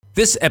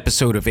This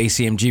episode of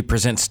ACMG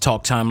Presents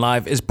Talk Time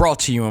Live is brought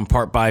to you in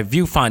part by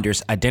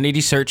Viewfinder's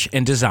Identity Search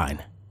and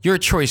Design. Your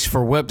choice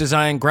for web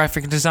design,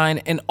 graphic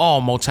design, and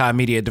all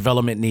multimedia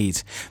development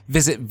needs.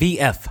 Visit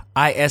VFISAD.com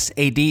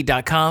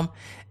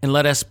and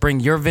let us bring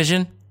your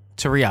vision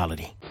to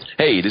reality.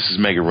 Hey, this is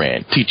Mega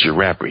Ran, teacher,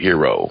 rapper,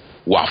 hero,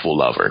 waffle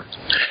lover.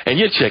 And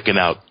you're checking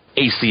out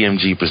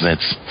ACMG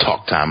Presents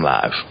Talk Time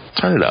Live.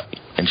 Turn it up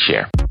and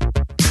share.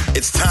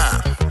 It's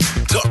time.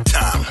 Talk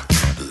time.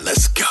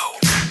 Let's go.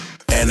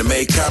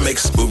 Anime,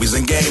 comics, movies,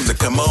 and games.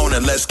 Come on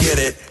and let's get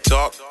it.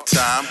 Talk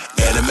time.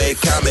 Anime,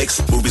 comics,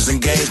 movies, and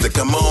games.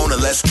 Come on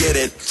and let's get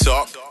it.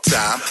 Talk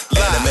time.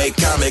 Anime,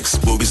 comics,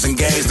 movies, and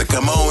games.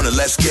 Come on and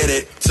let's get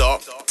it.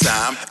 Talk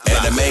time.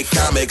 Anime,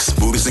 comics,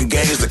 movies, and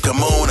games.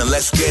 Come on and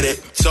let's get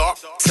it. Talk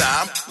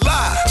time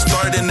live.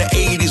 Started in the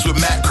 80s with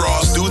Matt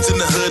Cross. Dudes in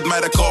the hood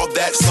might have called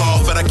that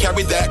soft, but I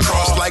carried that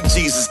cross like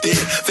Jesus did.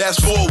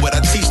 Fast forward,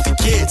 I teach the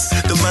kids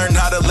to learn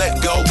how to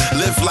let go,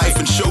 live life,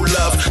 and show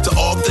love to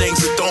all things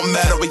that don't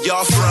matter where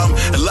y'all from.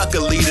 And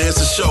luckily, there's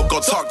a show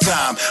called Talk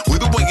Time.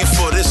 We've been waiting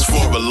for this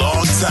for a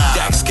long time.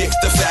 Dax kicks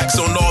the facts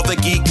on all the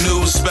geek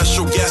news,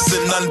 special guests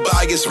and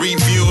unbiased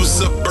reviews.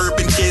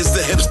 Suburban kids,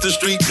 the hipster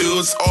street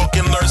dudes, all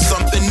can learn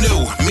something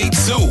new. Me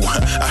too.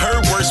 I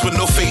heard words when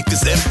no faith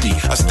is empty.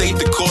 I stayed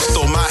the course,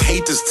 though my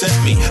haters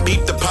tempt me.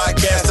 Beat the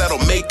podcast,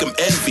 that'll make them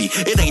envy.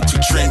 It ain't too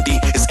trendy,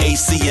 it's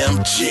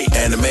ACMG.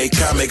 Anime,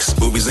 comics,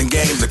 movies, and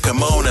games.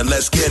 Come on and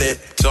let's get it.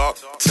 Talk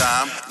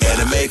time.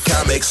 Anime,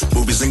 comics,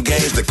 movies, and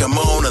games. Come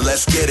on and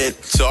let's get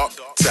it. Talk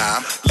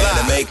time.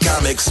 Anime,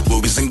 comics,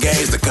 movies, and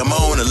games. Come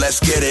on and let's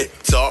get it.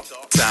 Talk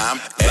time.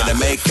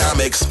 Anime,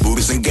 comics,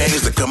 movies, and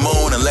games. Come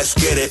on and let's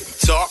get it.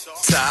 Talk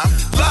time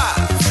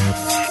live.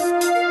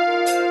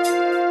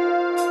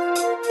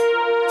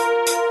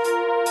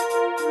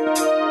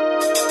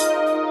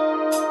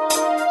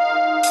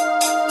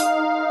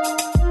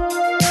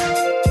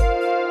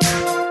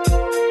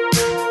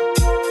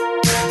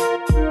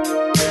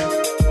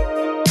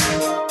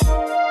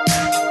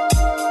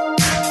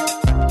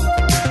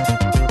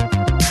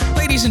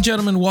 Ladies and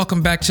gentlemen,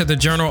 welcome back to the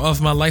Journal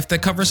of My Life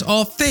that covers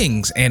all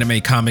things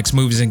anime, comics,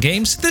 movies, and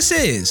games. This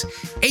is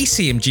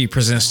ACMG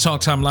Presents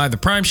Talk Time Live, the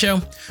Prime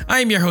Show. I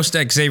am your host,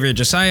 Xavier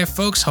Josiah.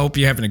 Folks, hope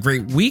you're having a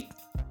great week.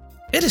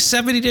 It is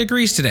 70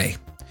 degrees today.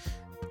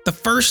 The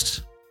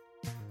first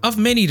of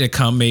many to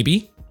come,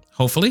 maybe,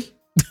 hopefully.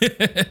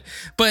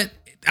 But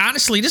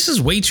honestly, this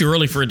is way too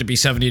early for it to be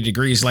 70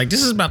 degrees. Like,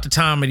 this is about the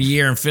time of the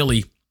year in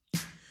Philly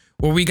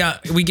where we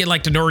get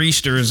like the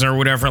nor'easters or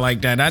whatever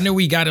like that. I know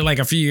we got it like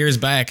a few years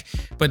back,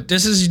 but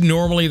this is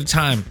normally the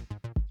time.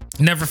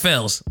 Never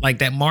fails. Like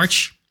that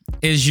March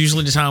is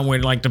usually the time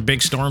where like the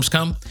big storms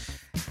come.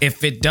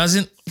 If it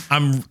doesn't,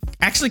 I'm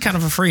actually kind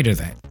of afraid of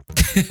that.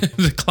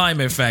 The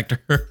climate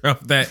factor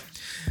of that.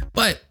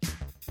 But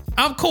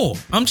I'm cool.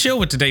 I'm chill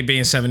with today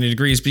being 70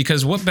 degrees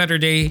because what better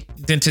day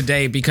than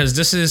today? Because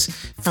this is,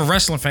 for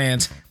wrestling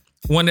fans,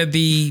 one of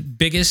the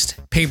biggest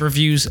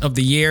pay-per-views of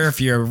the year. If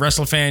you're a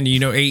wrestling fan, you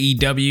know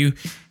AEW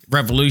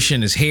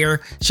Revolution is here.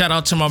 Shout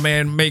out to my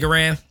man Mega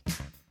Ran.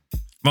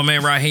 My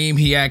man Raheem,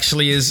 he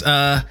actually is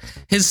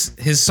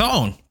his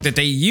song that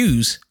they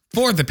use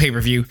for the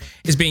pay-per-view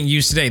is being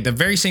used today. The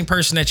very same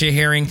person that you're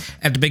hearing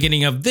at the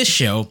beginning of this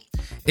show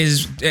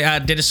is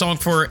did a song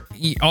for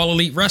All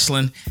Elite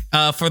Wrestling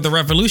for the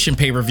Revolution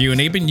pay-per-view, and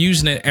they've been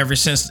using it ever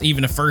since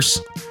even the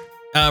first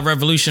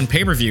Revolution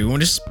pay-per-view,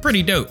 which is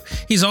pretty dope.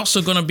 He's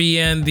also going to be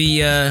in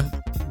the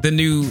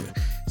new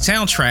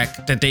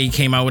soundtrack that they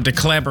came out with, the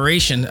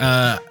collaboration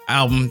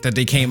album that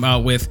they came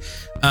out with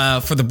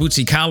for the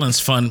Bootsy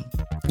Collins Fund,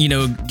 you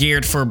know,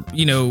 geared for,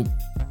 you know,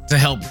 to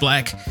help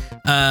black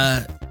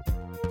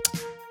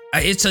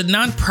it's a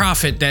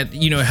nonprofit that,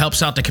 you know,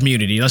 helps out the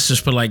community. Let's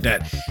just put it like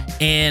that.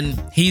 And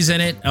he's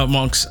in it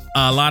amongst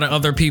a lot of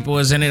other people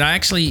is in it.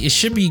 It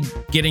should be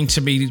getting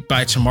to me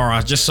by tomorrow.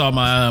 I just saw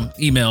my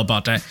email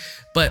about that.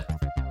 But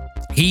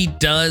he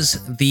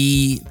does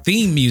the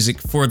theme music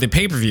for the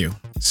pay-per-view.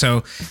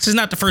 So this is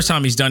not the first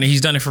time he's done it.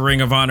 He's done it for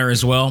Ring of Honor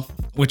as well,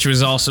 which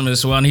was awesome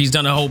as well. And he's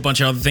done a whole bunch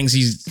of other things.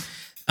 He's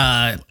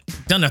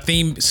done a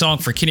theme song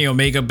for Kenny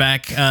Omega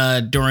back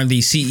during the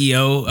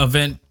CEO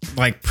event,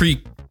 like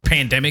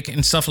pre-pandemic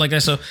and stuff like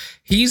that. So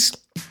he's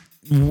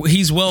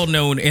well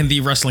known in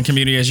the wrestling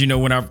community, as you know,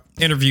 when I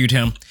interviewed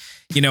him,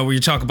 you know, where you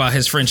talk about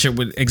his friendship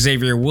with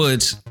Xavier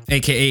Woods,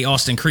 aka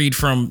Austin Creed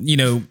from, you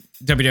know,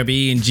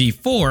 WWE and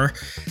G4.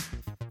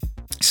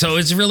 So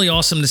it's really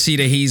awesome to see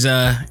that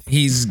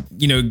he's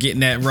you know, getting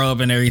that rub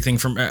and everything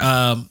from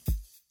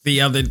the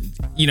other,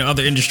 you know,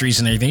 other industries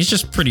and everything. It's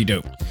just pretty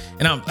dope.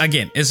 And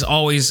again, it's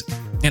always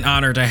an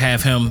honor to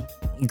have him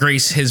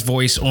grace his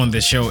voice on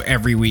this show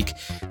every week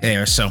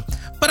there. So,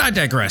 but I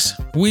digress.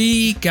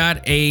 We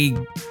got a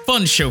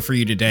fun show for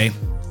you today.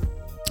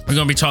 We're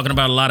going to be talking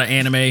about a lot of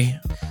anime,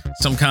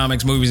 some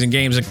comics, movies, and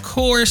games, of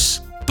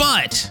course.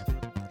 But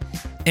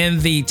in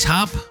the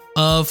top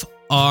of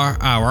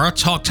our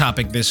talk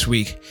topic this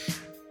week,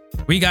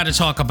 we got to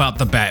talk about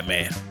the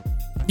Batman.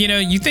 You know,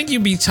 you think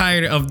you'd be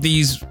tired of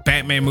these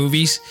Batman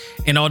movies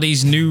and all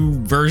these new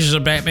versions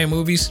of Batman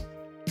movies?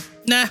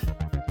 Nah,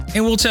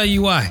 and we'll tell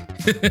you why.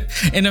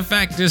 And in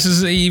fact, this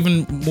is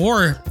even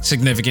more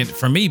significant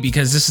for me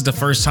because this is the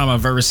first time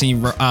I've ever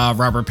seen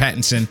Robert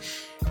Pattinson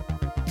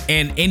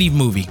in any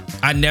movie.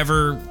 I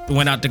never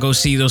went out to go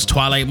see those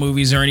Twilight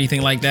movies or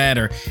anything like that,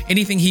 or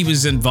anything he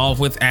was involved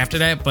with after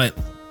that. But,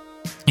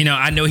 you know,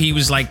 I know he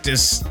was like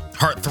this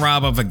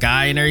heartthrob of a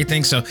guy and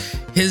everything. So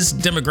his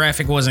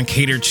demographic wasn't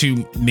catered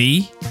to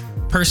me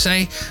per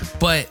se,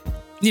 but,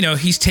 you know,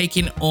 he's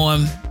taking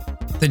on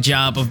the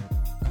job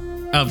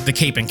of the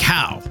Cape and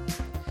Cowl.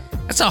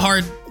 That's a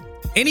hard.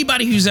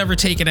 Anybody who's ever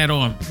taken that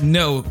on,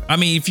 no. I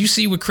mean, if you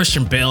see what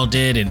Christian Bale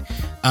did, and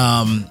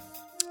I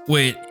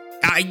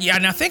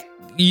think,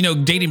 you know,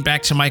 dating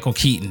back to Michael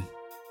Keaton,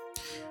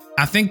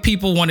 I think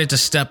people wanted to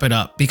step it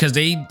up because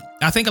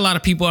I think a lot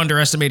of people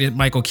underestimated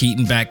Michael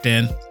Keaton back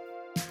then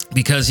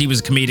because he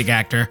was a comedic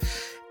actor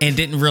and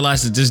didn't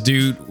realize that this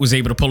dude was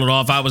able to pull it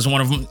off. I was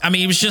one of them. I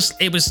mean,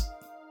 it was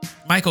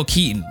Michael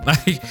Keaton.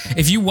 Like,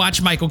 if you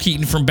watch Michael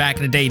Keaton from back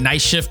in the day,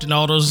 Night Shift and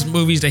all those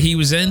movies that he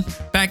was in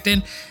back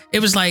then,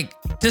 it was like,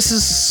 this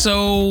is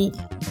so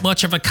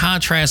much of a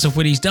contrast of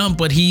what he's done,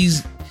 but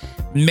he's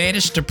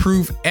managed to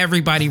prove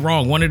everybody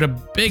wrong. One of the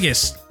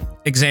biggest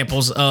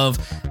examples of,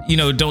 you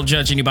know, don't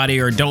judge anybody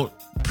or don't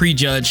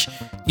prejudge,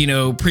 you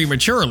know,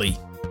 prematurely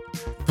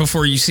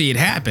before you see it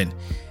happen.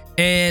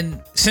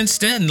 And since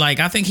then, like,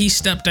 I think he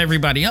stepped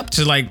everybody up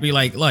to like be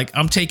like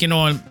I'm taking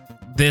on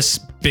this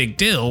big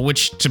deal,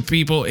 which to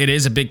people it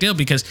is a big deal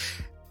because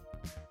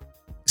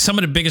some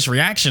of the biggest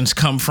reactions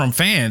come from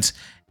fans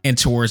and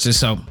towards this.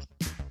 So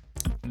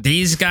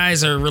these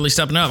guys are really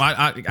stepping up.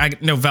 I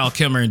know Val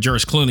Kilmer and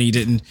George Clooney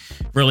didn't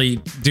really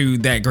do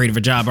that great of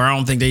a job, or I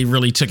don't think they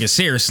really took it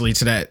seriously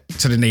to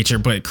the nature.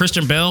 But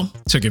Christian Bale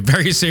took it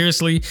very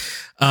seriously.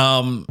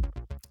 Ben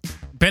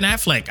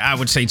Affleck, I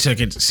would say, took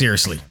it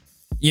seriously.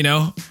 You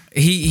know,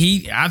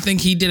 I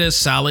think he did a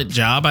solid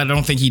job. I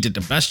don't think he did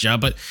the best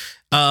job, but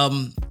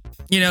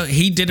you know,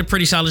 he did a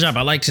pretty solid job.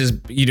 I liked his,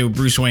 you know,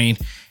 Bruce Wayne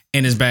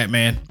and his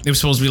Batman. It was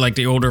supposed to be like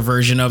the older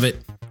version of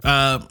it.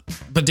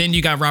 But then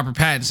you got Robert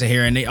Pattinson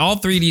here, and all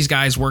three of these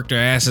guys worked their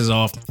asses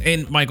off,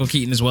 and Michael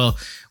Keaton as well,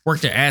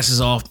 worked their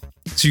asses off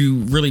to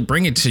really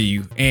bring it to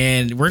you.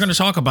 And we're going to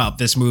talk about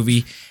this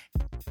movie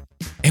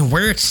and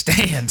where it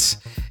stands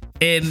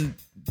in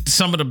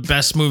some of the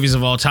best movies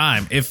of all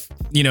time, if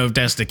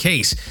that's the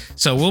case.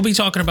 So we'll be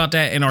talking about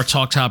that in our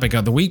talk topic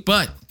of the week.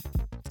 But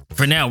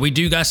for now, we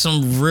do got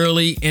some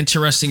really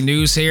interesting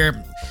news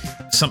here,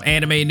 some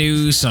anime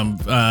news, some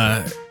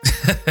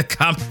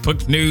comic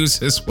book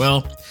news as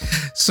well.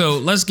 So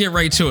let's get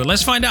right to it.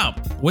 Let's find out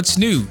what's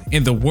new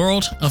in the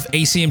world of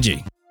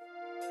ACMG.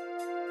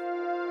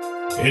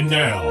 And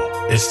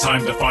now it's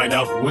time to find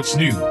out what's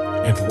new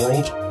in the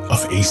world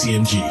of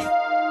ACMG.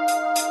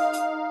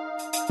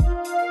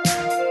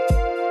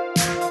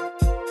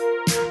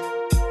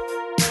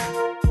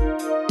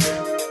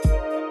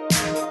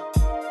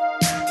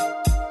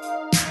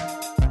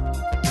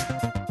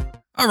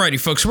 Alrighty,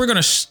 folks, we're going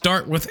to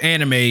start with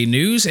anime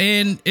news,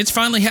 and it's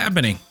finally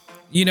happening.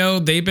 You know,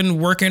 they've been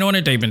working on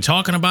it. They've been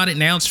talking about it.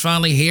 Now it's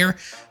finally here.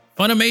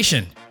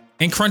 Funimation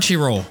and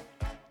Crunchyroll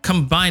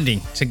combining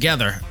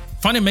together.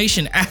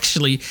 Funimation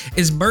actually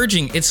is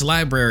merging its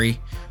library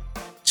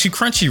to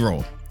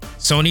Crunchyroll.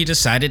 Sony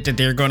decided that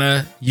they're going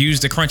to use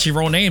the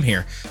Crunchyroll name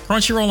here.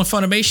 Crunchyroll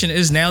and Funimation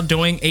is now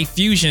doing a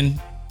fusion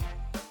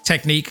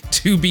technique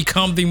to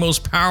become the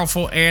most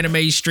powerful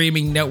anime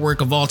streaming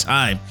network of all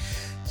time.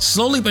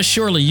 Slowly but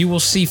surely, you will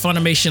see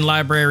Funimation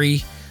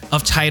library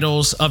of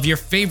titles of your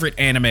favorite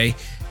anime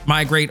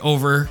migrate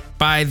over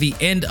by the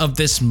end of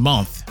this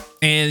month.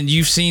 And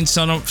you've seen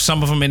some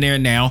of them in there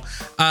now.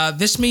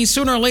 This means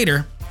sooner or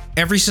later,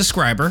 every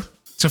subscriber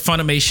to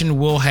Funimation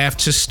will have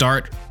to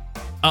start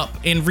up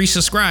and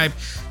resubscribe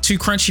to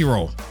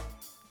Crunchyroll.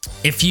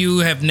 If you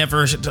have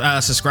never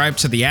subscribed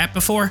to the app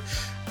before,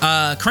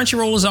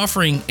 Crunchyroll is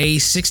offering a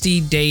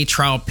 60-day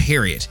trial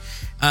period.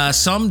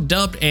 Some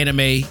dubbed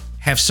anime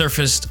have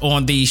surfaced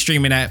on the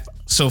streaming app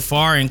so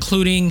far,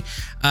 including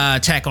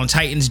Attack on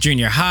Titans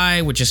Junior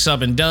High, which is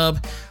sub and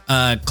dub,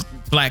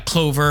 Black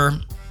Clover,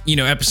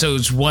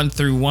 episodes 1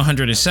 through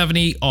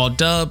 170, all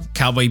dub,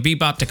 Cowboy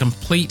Bebop, the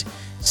complete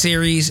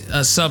series,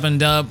 sub and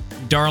dub,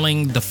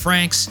 Darling the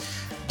Franxx,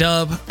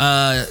 dub,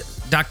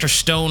 Dr.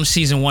 Stone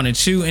season 1 and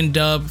 2 in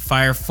dub,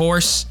 Fire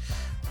Force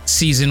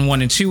season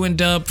 1 and 2 in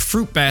dub,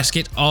 Fruit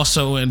Basket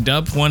also in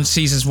dub,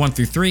 seasons 1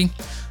 through 3,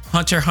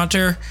 Hunter x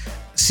Hunter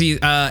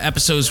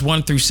episodes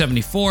 1 through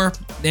 74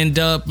 in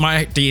dub,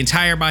 the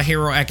entire My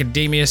Hero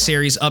Academia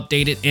series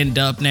updated in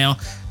dub now,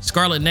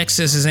 Scarlet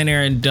Nexus is in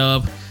there in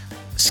dub,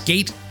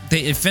 Skate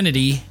the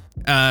Infinity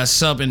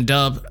sub and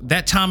dub,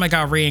 That Time I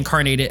Got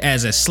Reincarnated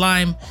as a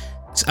Slime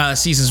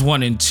seasons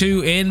 1 and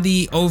 2, and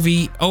the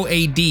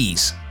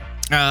OADs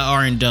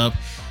are in dub,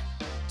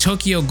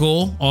 Tokyo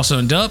Ghoul also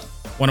in dub,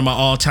 one of my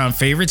all-time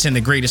favorites and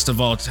the greatest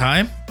of all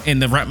time, in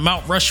the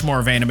Mount Rushmore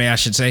of anime, I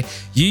should say,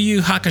 Yu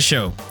Yu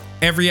Hakusho.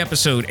 Every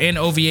episode and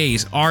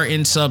OVAs are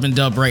in sub and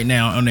dub right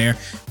now on there.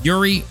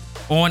 Yuri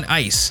on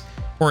Ice,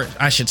 or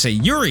I should say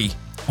Yuri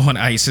on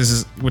ice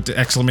is with the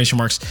exclamation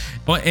marks.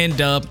 And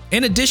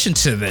in addition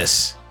to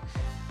this,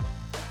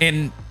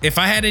 and if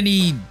I had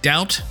any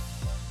doubt,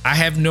 I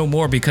have no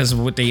more because of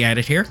what they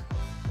added here.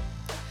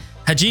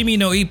 Hajime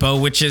no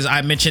Ippo, which is,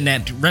 I mentioned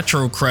that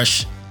Retro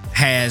Crush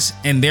has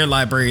in their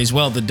library as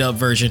well, the dub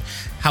version.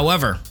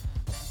 However,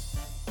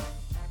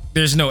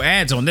 there's no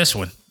ads on this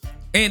one.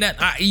 And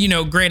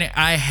granted,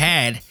 I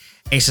had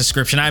a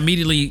subscription. I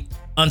immediately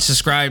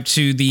unsubscribed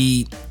to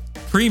the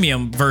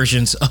premium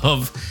versions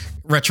of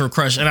Retro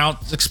Crush, and I'll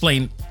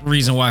explain the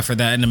reason why for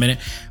that in a minute.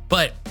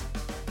 But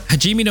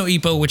Hajime no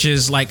Ippo, which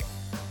is like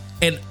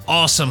an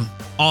awesome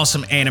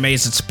anime.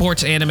 It's a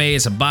sports anime.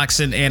 It's a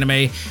boxing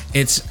anime.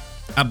 It's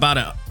about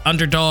an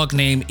underdog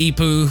named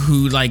Ippo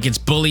who like gets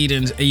bullied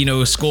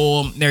in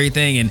school and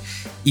everything, and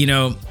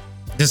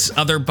this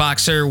other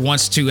boxer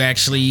wants to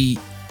actually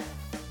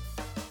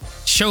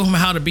show him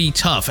how to be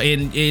tough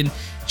and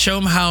show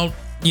him how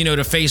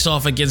to face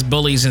off against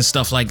bullies and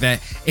stuff like that.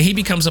 And he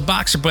becomes a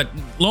boxer, but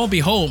lo and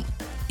behold,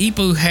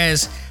 Ippo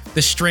has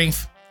the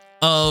strength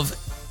of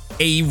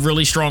a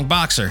really strong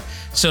boxer.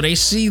 So they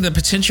see the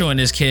potential in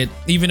this kid,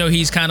 even though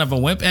he's kind of a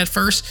wimp at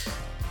first,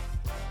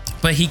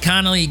 but he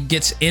kind of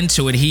gets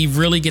into it. He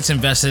really gets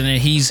invested in it.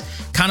 He's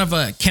kind of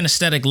a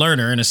kinesthetic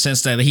learner in a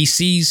sense that he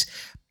sees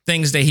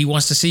things that he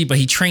wants to see, but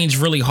he trains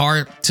really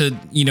hard to,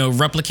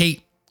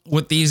 replicate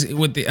what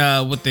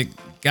the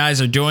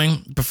guys are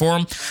doing before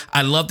him.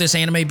 I love this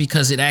anime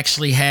because it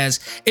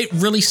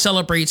really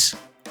celebrates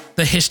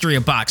the history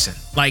of boxing,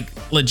 like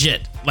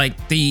legit,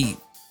 like the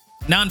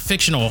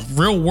non-fictional,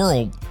 real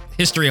world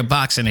history of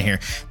boxing in here.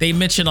 They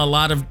mention a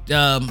lot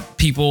of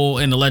people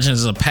in the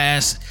legends of the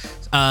past,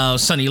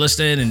 Sonny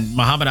Liston and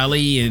Muhammad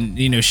Ali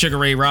and Sugar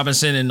Ray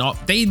Robinson and all.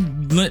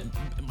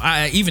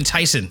 Even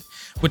Tyson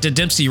with the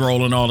Dempsey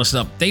role and all this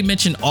stuff. They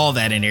mention all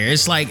that in here.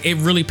 It's like it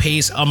really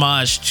pays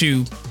homage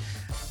to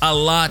a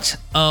lot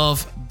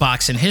of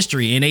boxing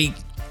history, and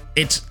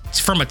it's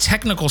from a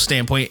technical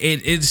standpoint,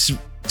 it's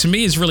to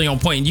me is really on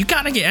point. And you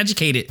gotta get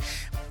educated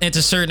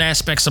into certain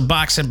aspects of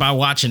boxing by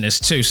watching this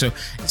too. So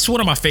it's one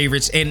of my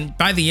favorites. And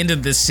by the end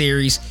of this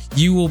series,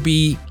 you will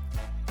be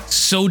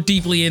so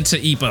deeply into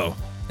Ippo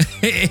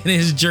in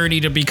his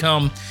journey to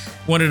become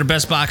one of the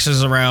best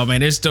boxers around,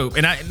 man. It's dope.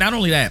 And I not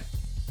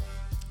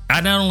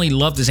only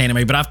love this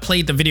anime, but I've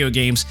played the video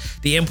games,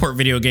 the import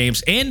video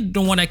games, and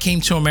the one that came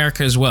to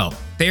America as well.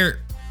 They're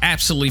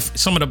absolutely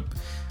some of the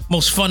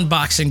most fun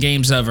boxing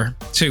games ever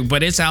too.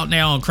 But it's out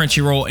now on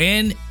Crunchyroll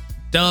and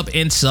dub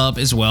and sub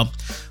as well.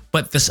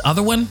 But this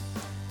other one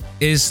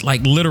is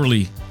like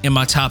literally in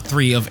my top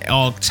 3 of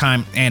all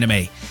time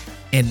anime,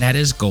 and that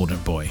is Golden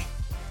Boy.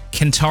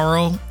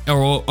 Kentaro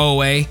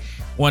Oe,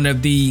 one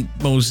of the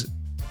most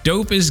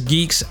dopest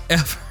geeks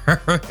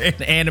ever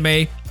in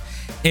anime,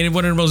 and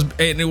one of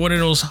the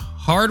most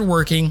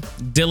hardworking,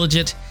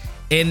 diligent,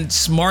 and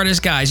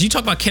smartest guys. You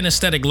talk about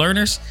kinesthetic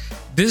learners.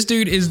 This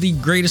dude is the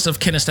greatest of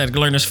kinesthetic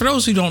learners. For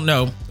those who don't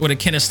know what a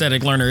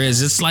kinesthetic learner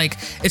is,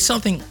 it's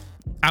something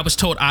I was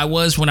told I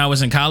was when I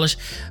was in college.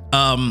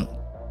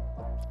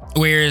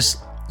 Whereas,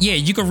 yeah,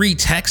 you can read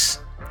text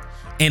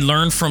and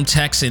learn from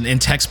text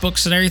and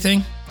textbooks and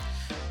everything,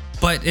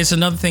 but it's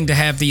another thing to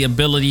have the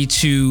ability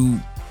to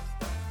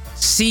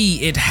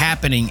see it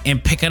happening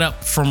and pick it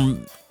up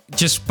from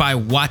just by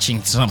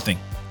watching something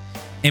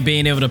and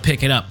being able to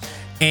pick it up.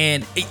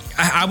 And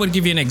I would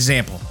give you an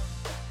example,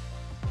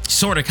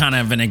 kind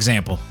of an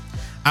example.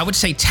 I would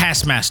say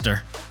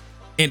Taskmaster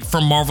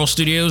from Marvel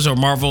Studios or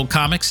Marvel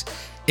Comics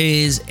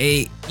is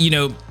he's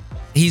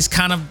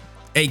kind of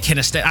a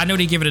kinesthetic. I know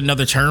they give it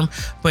another term,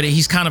 but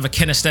he's kind of a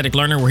kinesthetic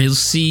learner where he'll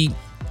see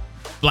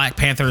Black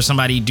Panther or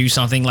somebody do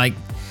something like,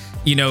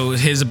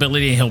 his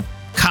ability, and he'll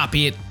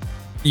copy it,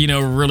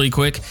 really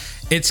quick.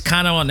 It's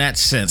kind of on that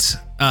sense,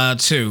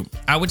 too.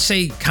 I would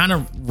say kind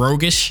of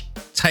roguish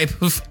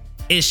type way,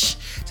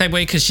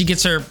 because she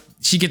gets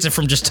it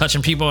from just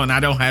touching people, and I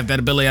don't have that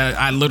ability.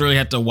 I literally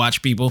have to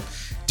watch people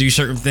do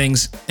certain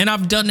things, and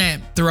I've done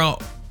that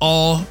throughout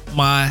all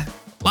my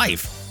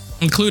life,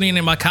 including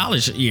in my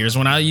college years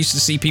when I used to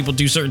see people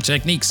do certain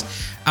techniques.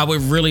 I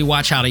would really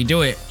watch how they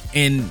do it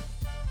and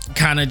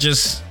kind of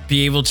just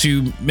be able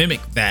to mimic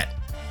that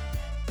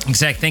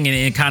exact thing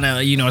and kind of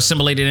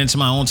assimilate it into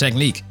my own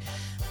technique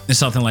and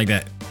something like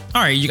that.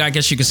 All right, I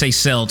guess you could say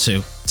Cell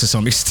too to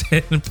some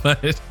extent,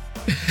 but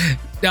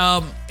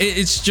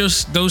it's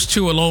just those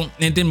two alone,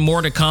 and then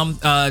more to come.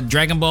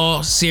 Dragon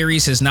Ball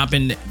series has not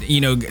been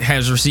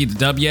has received the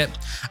dub yet.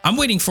 I'm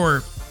waiting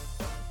for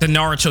the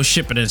Naruto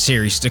Shippuden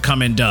series to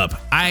come in dub.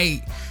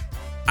 I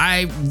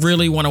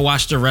really want to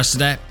watch the rest of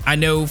that. I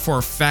know for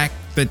a fact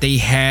that they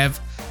have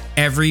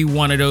every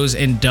one of those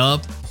in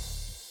dub.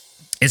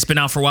 It's been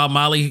out for a while.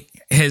 Molly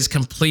has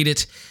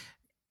completed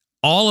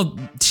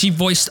she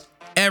voiced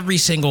every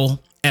single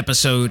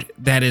episode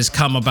that has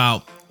come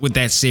about with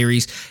that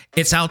series.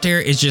 It's out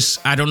there. It's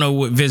just, I don't know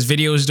what Viz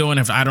Video is doing.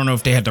 I don't know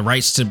if they have the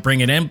rights to bring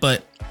it in,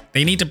 but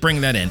they need to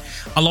bring that in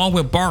along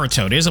with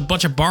Boruto. There's a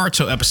bunch of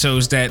Boruto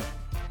episodes that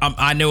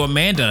I know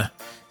Amanda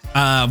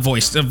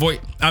voice. The voice.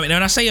 I mean,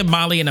 when I say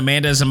Molly and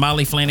Amanda, is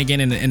Molly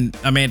Flanagan and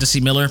Amanda C.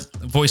 Miller,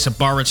 voice of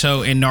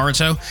Boruto and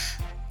Naruto.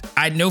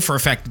 I know for a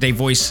fact that they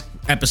voice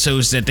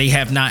episodes that they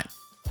have not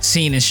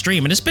seen and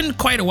stream, and it's been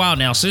quite a while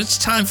now. So it's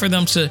time for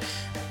them to,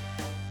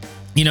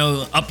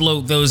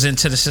 upload those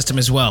into the system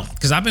as well.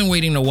 Because I've been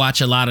waiting to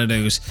watch a lot of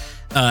those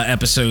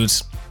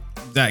episodes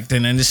back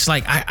then, and it's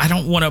like I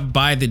don't want to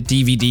buy the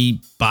DVD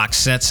box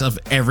sets of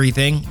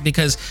everything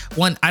because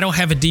one, I don't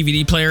have a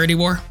DVD player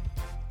anymore.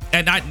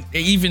 And I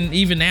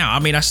even now, I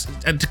mean,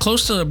 the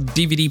close to a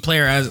DVD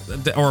player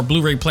or a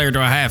Blu-ray player do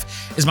I have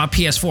is my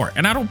PS4,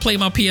 and I don't play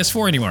my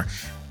PS4 anymore.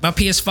 My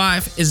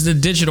PS5 is the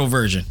digital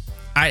version.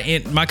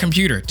 My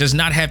computer does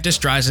not have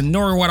disc drives, and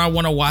nor would I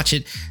want to watch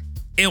it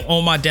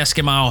on my desk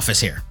in my office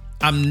here.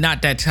 I'm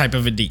not that type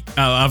of a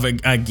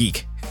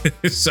geek.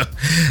 So,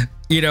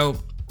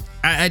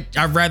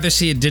 I'd rather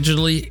see it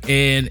digitally,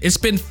 and it's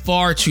been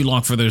far too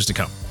long for those to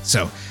come.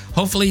 So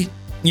hopefully,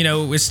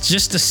 it's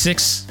just the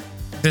 6th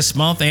this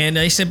month, and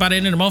they said by the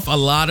end of the month, a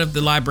lot of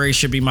the library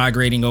should be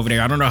migrating over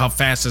there. I don't know how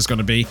fast it's going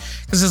to be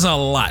because there's a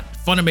lot.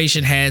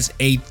 Funimation has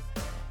a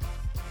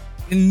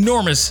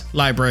enormous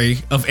library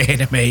of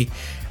anime.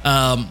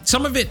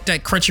 Some of it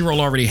that Crunchyroll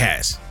already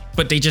has,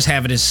 but they just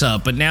have it as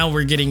sub. But now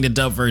we're getting the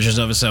dub versions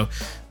of it, so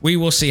we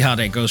will see how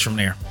that goes from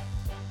there.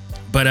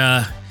 But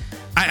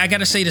I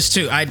gotta say this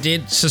too. I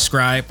did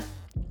subscribe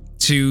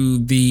to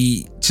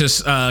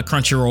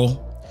Crunchyroll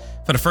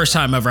for the first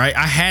time ever. I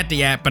had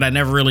the app, but I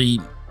never really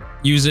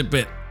used it.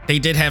 But they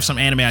did have some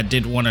anime I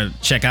did want to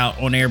check out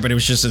on there, but it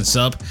was just in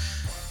sub.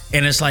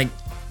 And it's like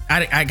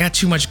I got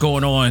too much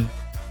going on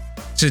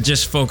to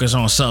just focus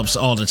on subs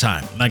all the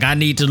time. Like I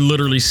need to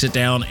literally sit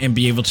down and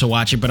be able to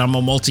watch it, but I'm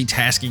a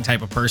multitasking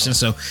type of person.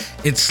 So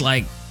it's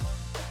like,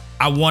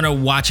 I want to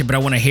watch it, but I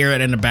want to hear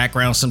it in the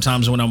background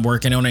sometimes when I'm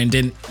working on it. And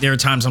then there are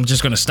times I'm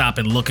just going to stop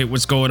and look at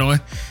what's going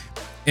on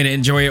and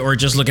enjoy it, or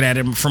just looking at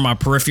it from my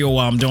peripheral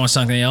while I'm doing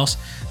something else.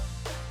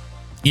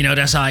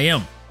 That's how I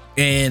am.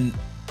 And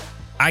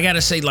I got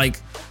to say, like,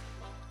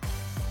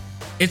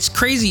 it's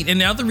crazy. And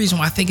the other reason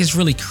why I think it's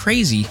really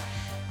crazy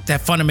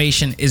that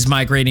Funimation is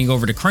migrating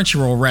over to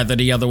Crunchyroll rather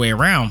the other way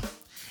around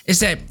is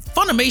that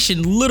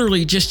Funimation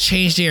literally just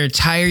changed their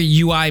entire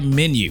UI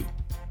menu.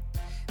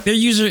 Their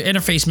user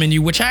interface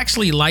menu, which I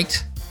actually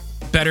liked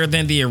better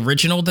than the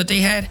original that they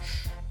had.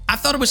 I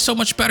thought it was so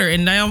much better,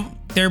 and now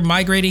they're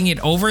migrating it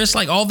over. It's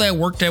like all that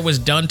work that was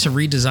done to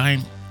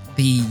redesign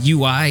the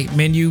UI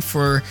menu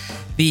for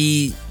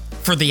the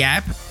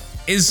app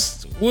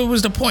is what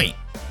was the point?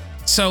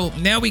 So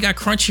now we got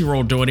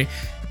Crunchyroll doing it.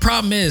 The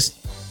problem is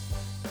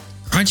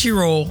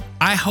Crunchyroll,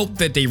 I hope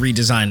that they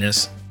redesign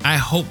this.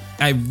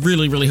 I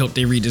really, really hope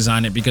they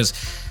redesign it because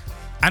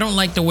I don't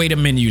like the way the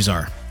menus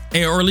are.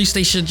 Or at least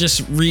they should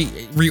just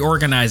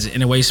reorganize it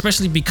in a way,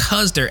 especially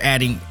because they're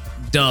adding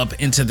dub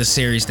into the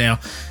series now.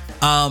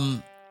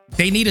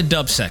 They need a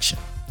dub section.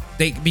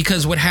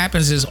 Because what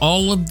happens is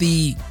all of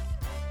the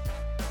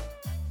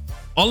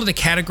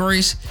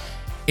categories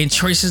and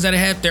choices that I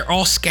have, they're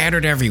all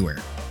scattered everywhere.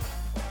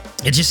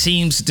 It just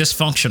seems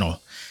dysfunctional.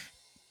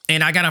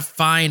 And I gotta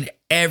find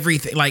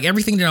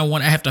everything that I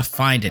want. I have to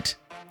find it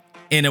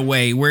in a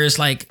way where it's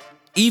like,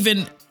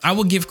 even I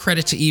will give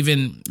credit to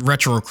even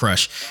Retro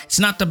Crush. It's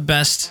not the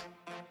best,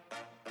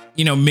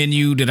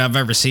 menu that I've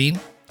ever seen,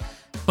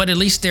 but at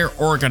least they're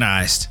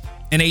organized,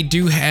 and they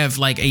do have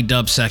like a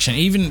dub section.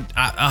 Even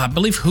I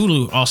believe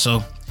Hulu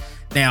also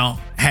now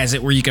has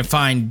it where you can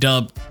find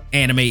dub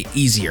anime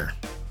easier.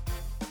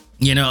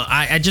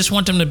 I just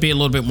want them to be a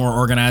little bit more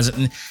organized,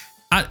 and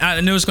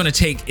I know it's going to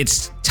take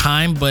its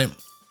time, but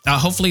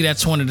hopefully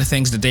that's one of the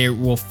things that they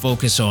will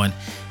focus on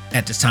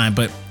at this time.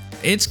 But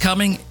it's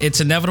coming, it's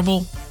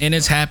inevitable, and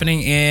it's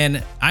happening,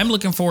 and I'm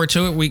looking forward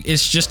to it.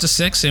 It's just the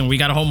 6th, and we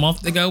got a whole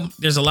month to go.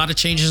 There's a lot of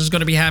changes that's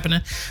going to be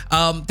happening.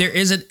 There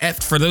is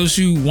for those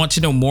who want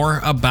to know more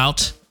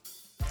about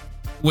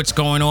what's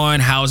going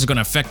on, how is it going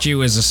to affect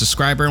you as a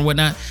subscriber and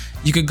whatnot,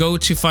 you could go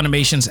to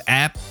Funimation's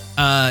app,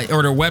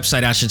 or their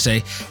website, I should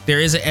say. There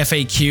is an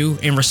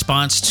FAQ in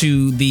response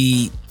to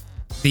the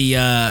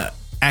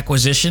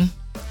acquisition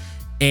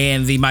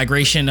and the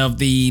migration of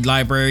the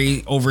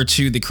library over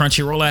to the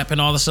Crunchyroll app and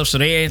all the stuff. So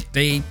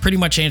they pretty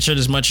much answered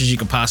as much as you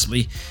could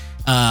possibly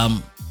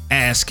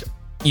ask,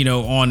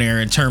 on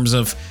there in terms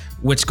of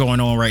what's going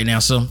on right now.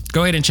 So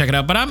go ahead and check it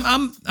out. But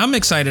I'm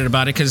excited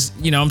about it because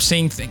I'm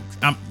seeing things.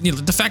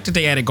 The fact that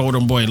they added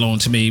Golden Boy alone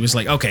to me was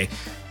like, okay,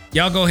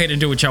 y'all go ahead and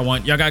do what y'all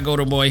want. Y'all got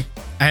Golden Boy.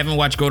 I haven't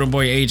watched Golden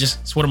Boy ages.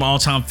 It's one of my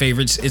all-time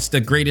favorites. It's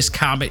the greatest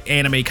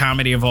anime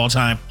comedy of all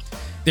time.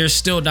 There's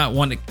still not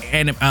one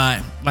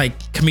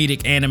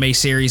comedic anime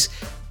series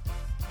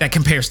that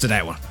compares to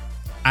that one.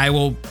 I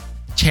will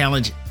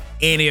challenge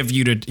any of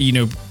you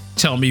to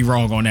tell me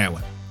wrong on that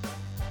one.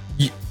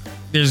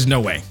 There's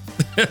no way.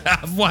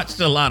 I've watched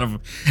a lot of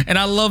them, and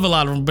I love a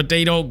lot of them, but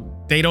they don't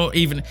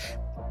even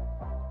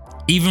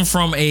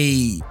from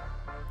a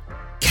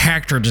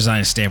character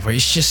design standpoint,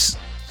 it's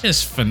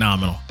just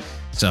phenomenal.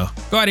 So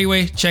go out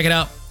anyway, check it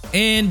out,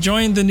 and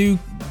join during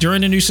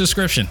the new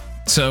subscription.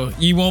 So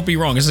you won't be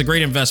wrong. It's a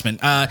great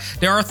investment.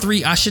 There are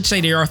three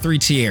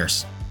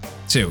tiers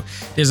too.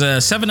 There's a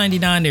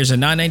 $7.99, there's a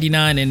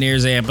 $9.99, and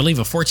there's I believe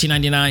a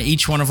 $14.99.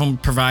 Each one of them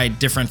provide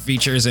different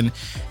features and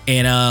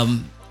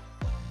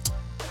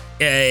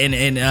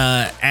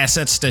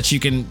assets that you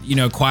can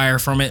acquire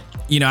from it.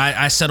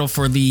 I settle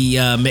for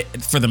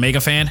the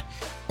Mega Fan,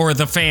 or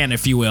the Fan,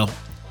 if you will,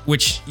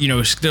 which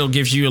still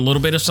gives you a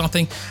little bit of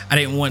something. I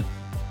didn't want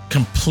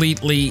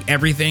completely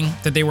everything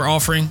that they were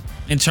offering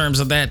in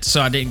terms of that,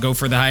 so I didn't go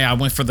for the high. I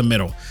went for the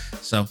middle.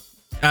 So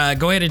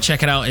go ahead and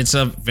check it out.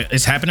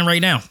 It's happening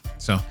right now.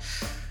 So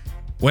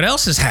what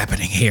else is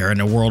happening here in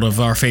the world of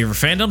our favorite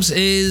fandoms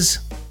is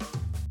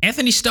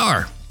Anthony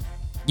Starr.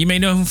 You may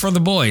know him for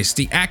The Boys.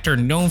 The actor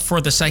known for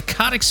the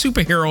psychotic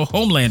superhero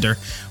Homelander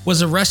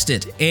was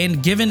arrested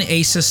and given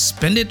a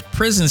suspended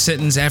prison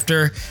sentence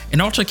after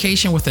an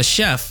altercation with a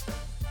chef,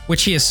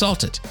 which he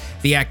assaulted.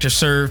 The actor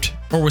served,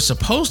 or was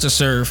supposed to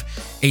serve,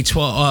 a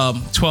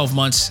 12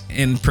 months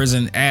in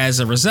prison as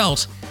a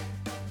result.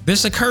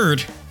 This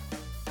occurred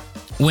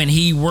when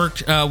he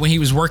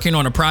was working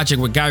on a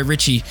project with Guy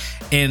Ritchie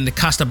in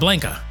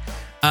Casablanca.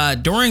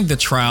 During the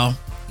trial,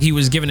 he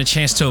was given a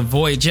chance to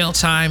avoid jail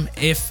time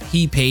if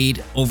he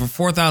paid over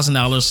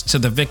 $4,000 to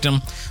the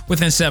victim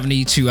within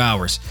 72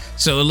 hours.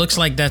 So it looks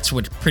like that's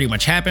what pretty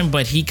much happened,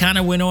 but he kind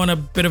of went on a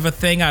bit of a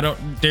thing.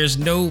 There's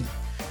no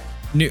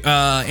new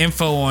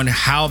info on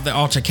how the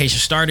altercation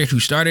started, who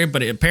started,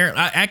 but it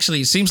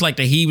seems like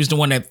that he was the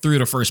one that threw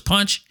the first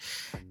punch.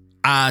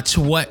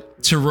 To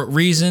what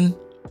reason,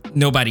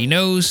 nobody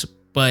knows,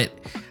 but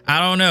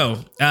I don't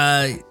know.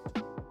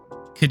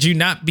 Could you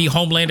not be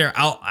Homelander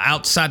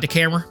outside the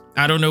camera?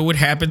 I don't know what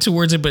happened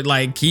towards it, but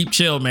keep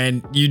chill,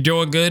 man. You're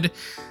doing good.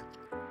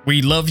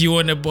 We love you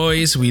on The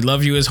Boys. We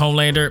love you as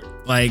Homelander.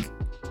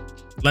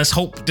 Let's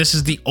hope this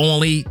is the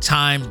only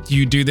time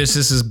you do this.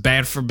 This is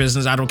bad for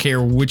business. I don't care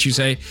what you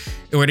say.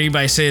 What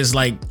anybody says,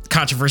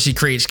 controversy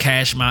creates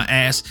cash, my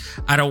ass.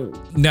 I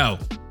don't know.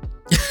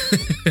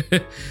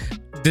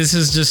 This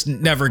is just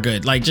never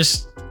good.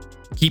 Just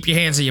keep your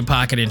hands in your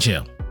pocket and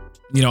chill.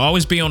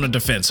 Always be on the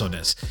defense on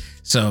this.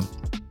 So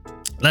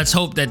let's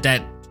hope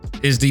that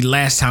is the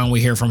last time we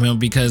hear from him,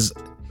 because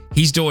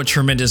he's doing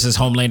tremendous as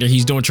Homelander.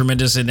 He's doing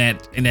tremendous in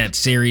that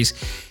series,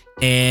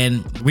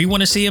 and we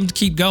want to see him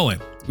keep going.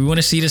 We want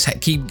to see this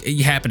keep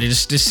happening.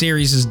 This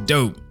series is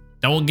dope.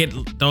 Don't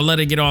let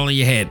it get all in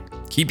your head.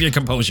 Keep your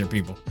composure,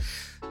 people.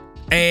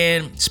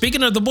 And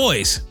speaking of The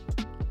Boys,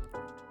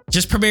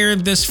 just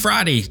premiered this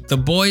Friday, The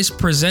Boys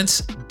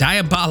presents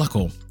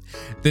Diabolical,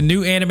 the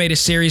new animated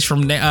series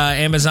from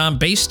Amazon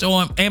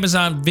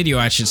Video,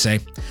 I should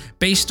say,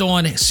 based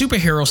on the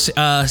superhero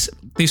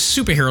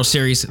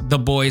series The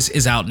Boys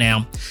is out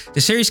now.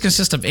 The series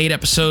consists of 8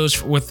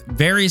 episodes with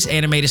various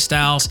animated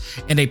styles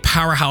and a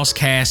powerhouse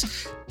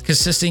cast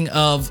consisting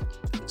of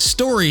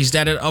stories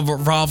that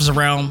revolves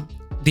around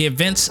the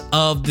events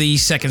of the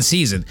second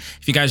season.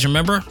 If you guys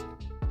remember,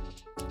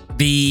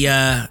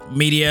 the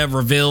media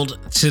revealed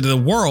to the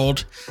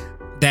world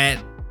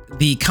that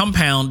the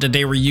compound that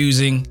they were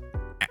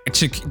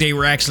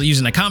actually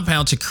using a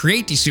compound to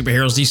create these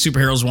superheroes. These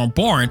superheroes weren't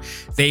born,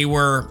 they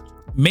were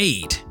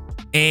made.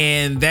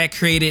 And that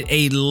created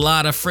a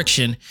lot of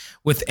friction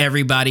with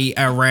everybody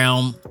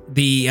around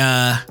the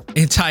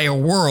entire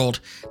world.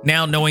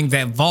 Now knowing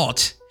that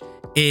Vought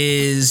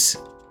is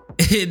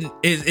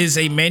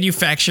a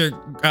manufactured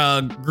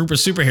group of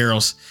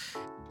superheroes,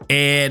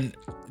 and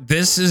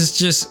this is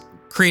just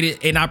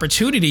created an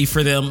opportunity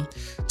for them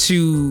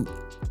to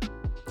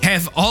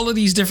have all of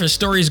these different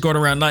stories going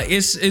around.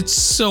 It's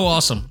so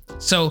awesome.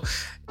 So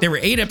there were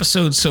 8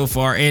 episodes so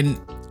far, and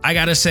I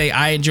gotta say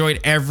I enjoyed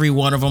every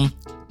one of them.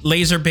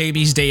 Laser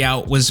Baby's Day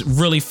Out was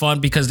really fun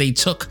because they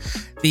took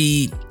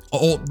the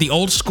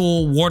old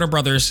school Warner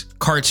Brothers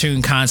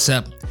cartoon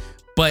concept,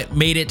 but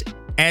made it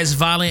as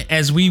violent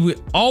as we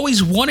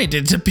always wanted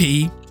it to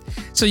be.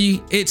 So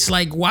it's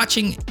like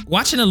watching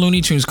a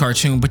Looney Tunes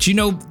cartoon, but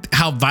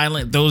how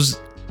violent those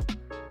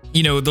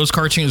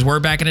cartoons were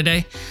back in the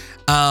day.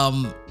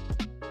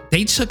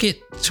 They took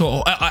it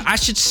to, I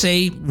should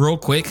say real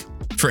quick,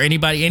 for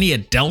any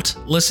adult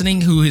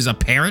listening who is a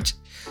parent,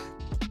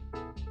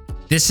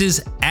 this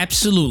is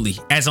absolutely,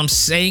 as I'm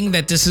saying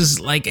that this is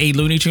like a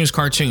Looney Tunes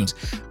cartoons,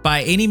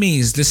 by any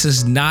means, this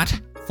is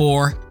not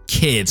for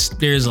kids.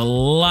 There's a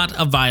lot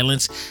of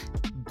violence,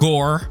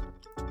 gore,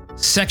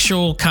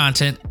 sexual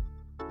content,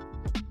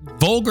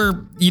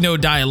 vulgar,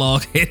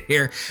 dialogue in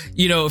here.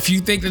 If you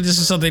think that this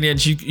is something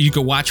that you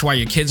could watch while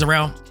your kid's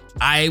around,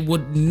 I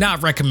would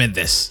not recommend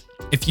this.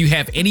 If you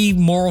have any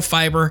moral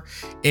fiber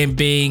and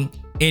being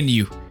in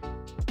you,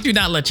 do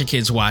not let your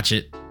kids watch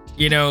it.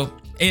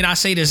 And I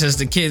say this as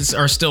the kids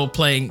are still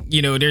playing,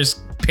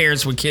 there's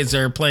parents with kids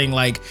that are playing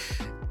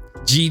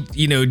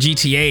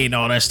GTA and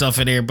all that stuff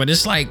in there. But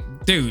it's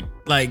dude,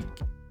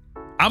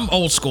 I'm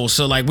old school.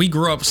 So we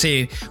grew up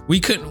saying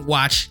we couldn't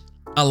watch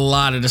a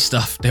lot of the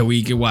stuff that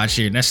we could watch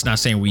here. And that's not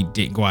saying we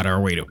didn't go out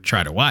our way to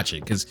try to watch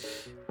it, because,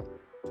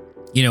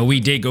 we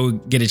did go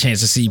get a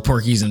chance to see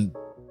Porky's and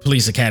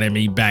Police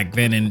Academy back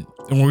then. And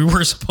and we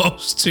were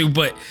supposed to,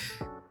 but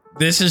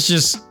this is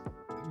just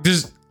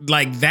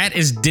like, that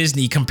is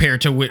Disney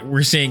compared to what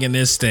we're seeing in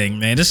this thing,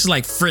 man. This is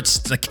like Fritz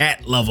the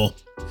cat level.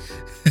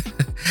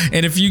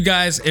 And if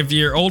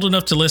you're old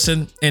enough to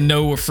listen and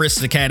know what Fritz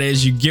the cat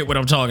is, you get what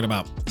I'm talking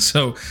about.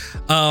 So,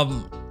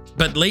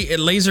 but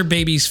Laser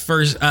Baby's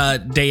first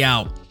day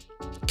out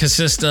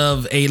consists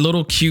of a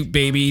little cute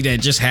baby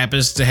that just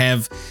happens to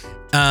have,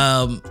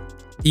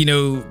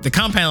 the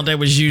compound that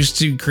was used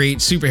to create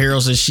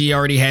superheroes, and she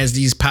already has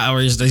these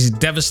powers, these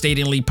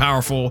devastatingly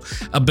powerful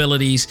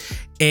abilities,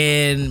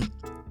 and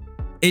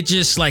it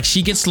just, like,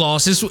 she gets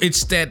lost.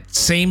 It's that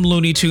same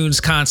Looney Tunes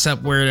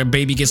concept where the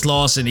baby gets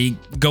lost and they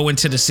go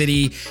into the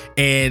city,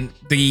 and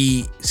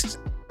the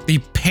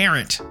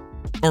parent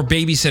or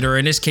babysitter,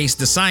 in this case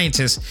the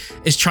scientist,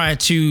 is trying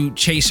to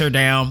chase her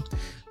down.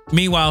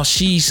 Meanwhile,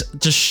 she's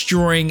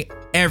destroying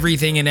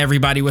everything and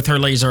everybody with her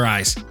laser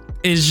eyes.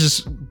 It's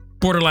just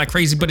borderline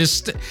crazy, but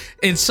it's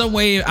in some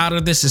way out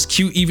of this is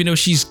cute, even though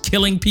she's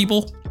killing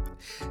people.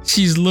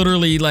 She's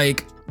literally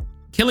like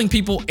killing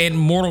people in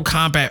Mortal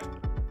Kombat,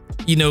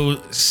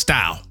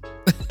 style,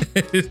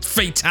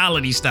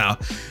 fatality style.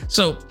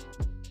 So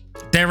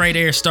that right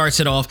there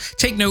starts it off.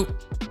 Take note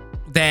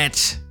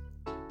that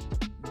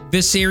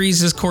this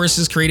series, of course,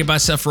 is created by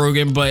Seth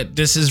Rogen, but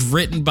this is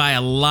written by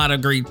a lot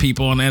of great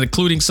people, and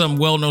including some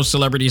well-known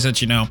celebrities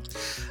that you know.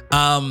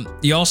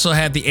 You also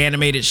have the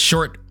animated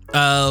short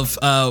of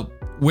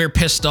We're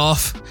Pissed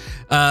Off,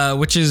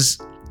 which is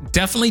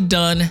definitely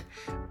done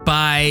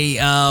by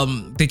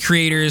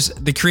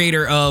the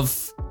creator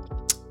of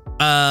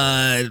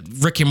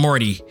Rick and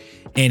Morty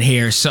in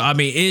here. So I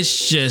mean,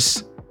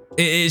 it's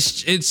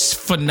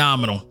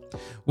phenomenal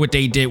what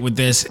they did with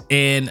this,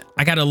 and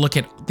I got to look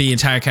at the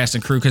entire cast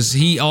and crew because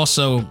he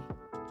also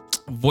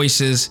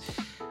voices.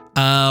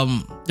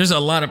 There's a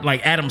lot of,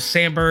 like, Adam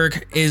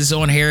Sandberg is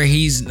on here.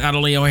 He's not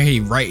only on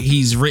here,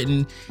 he's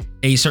written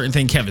A Certain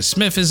Thing. Kevin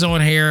Smith is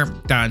on here.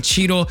 Don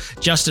Cheadle,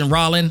 Justin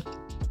Roiland,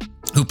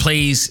 who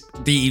plays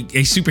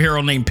a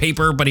superhero named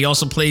Paper, but he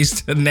also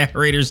plays the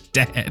narrator's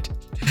dad.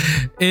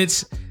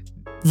 It's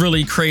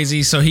really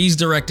crazy. So he's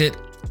directed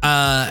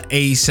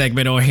a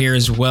segment on here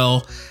as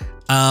well.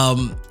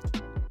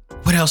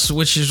 What else?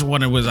 Which is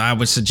one I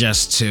would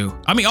suggest too.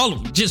 I mean, all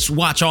of them. Just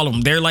watch all of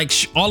them. They're like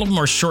all of them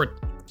are short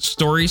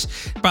stories,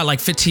 about like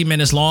 15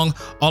 minutes long.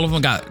 All of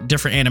them got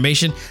different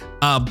animation.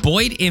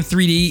 Boyd in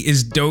 3D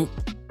is dope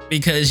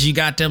because you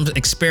got them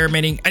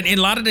experimenting, and a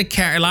lot of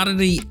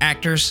the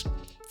actors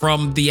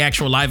from the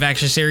actual live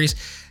action series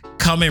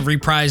come and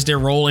reprise their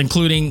role,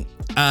 including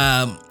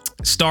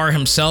Star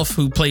himself,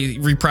 who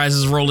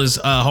reprises his role as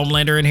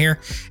Homelander in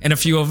here, and a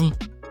few of them.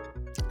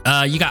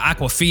 You got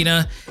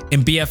Aquafina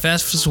in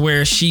BFFs,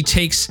 where she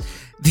takes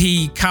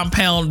the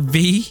compound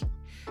V,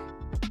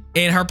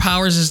 and her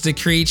powers is to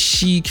create.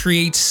 She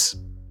creates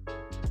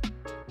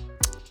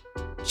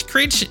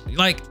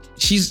like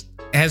she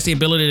has the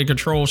ability to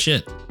control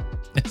shit.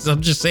 So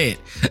I'm just saying,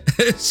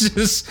 it's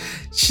just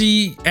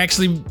she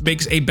actually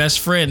makes a best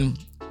friend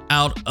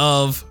out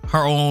of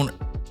her own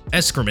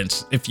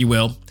excrements, if you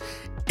will.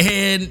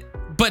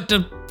 But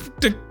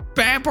the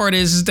bad part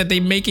is that they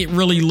make it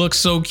really look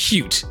so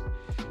cute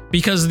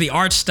because of the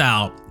art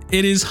style.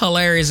 It is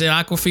hilarious, and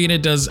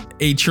Aquafina does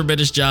a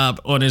tremendous job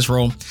on his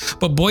role.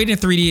 But Boyd in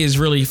 3D is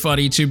really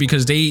funny too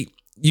because they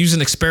use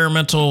an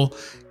experimental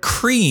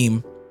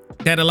cream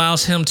that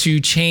allows him to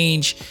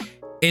change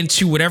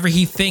into whatever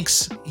he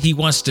thinks he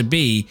wants to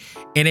be,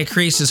 and it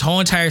creates this whole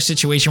entire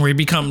situation where he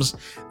becomes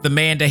the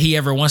man that he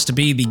ever wants to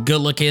be, the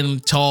good-looking,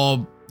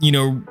 tall,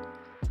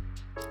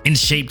 in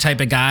shape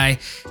type of guy.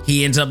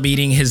 He ends up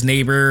meeting his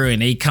neighbor,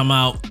 and they come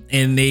out,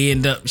 and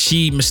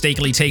she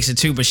mistakenly takes it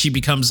too, but she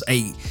becomes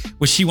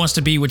what she wants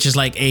to be, which is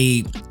like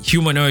a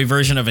humanoid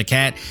version of a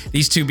cat.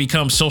 These two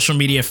become social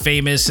media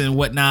famous and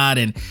whatnot,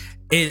 and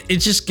it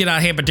just get out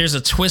of hand. But there's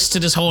a twist to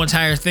this whole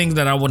entire thing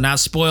that I will not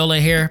spoil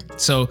in here.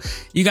 So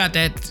you got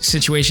that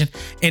situation.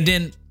 And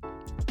then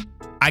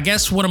I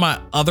guess one of my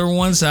other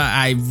ones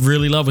I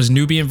really love was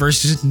Nubian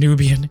versus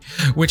Nubian,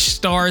 which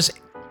stars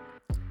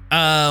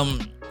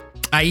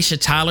Aisha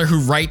Tyler, who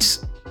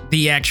writes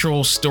the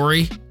actual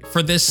story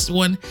for this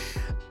one.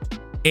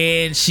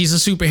 And she's a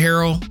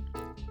superhero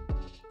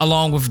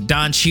along with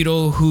Don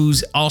Cheadle,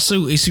 who's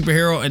also a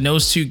superhero. And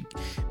those two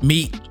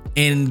meet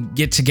and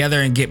get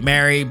together and get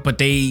married. But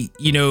they,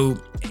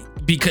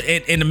 because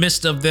in the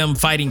midst of them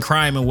fighting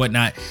crime and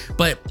whatnot.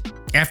 But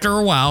after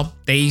a while,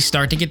 they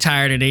start to get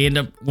tired and they end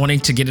up wanting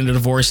to get into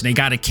divorce. And they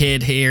got a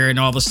kid here and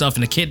all the stuff.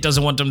 And the kid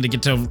doesn't want them to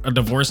get to a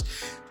divorce.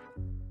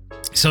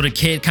 So the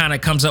kid kind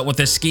of comes up with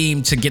a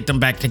scheme to get them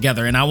back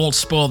together. And I won't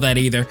spoil that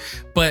either,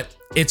 but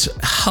it's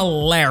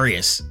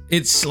hilarious.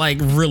 It's like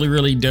really,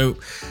 really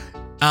dope.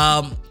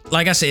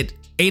 Like I said,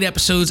 8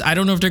 episodes. I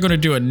don't know if they're going to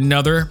do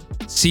another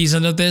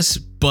season of this,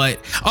 but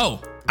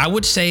I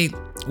would say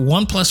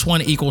 1 +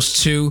 1 =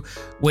 2,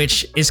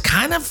 which is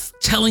kind of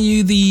telling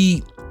you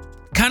the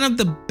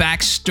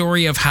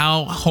backstory of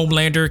how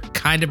Homelander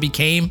kind of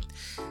became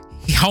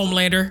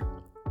Homelander,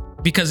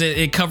 because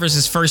it covers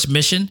his first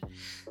mission.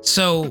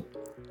 So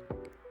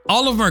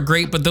all of them are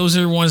great, but those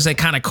are the ones that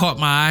kind of caught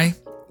my eye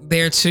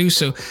there too.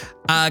 So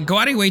go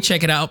out of your way,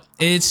 check it out.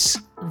 It's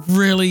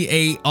really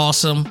a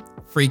awesome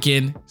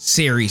freaking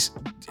series.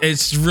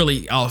 It's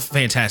really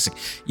fantastic.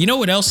 You know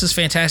what else is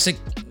fantastic?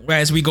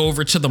 As we go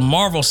over to the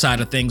Marvel side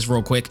of things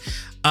real quick,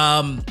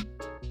 Ryan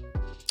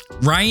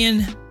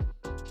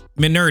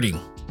Minardi.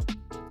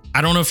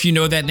 I don't know if you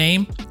know that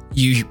name.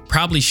 You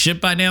probably should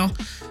by now,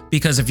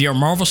 because if you're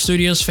Marvel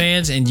Studios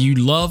fans and you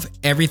love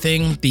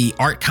everything, the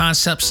art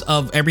concepts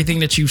of everything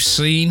that you've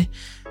seen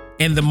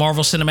in the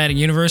Marvel Cinematic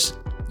Universe,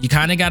 you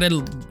kind of got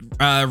to,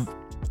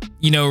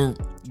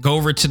 go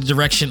over to the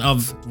direction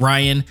of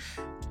Ryan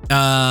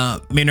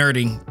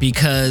Minardi,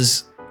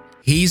 because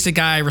he's the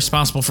guy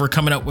responsible for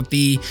coming up with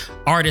the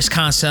artist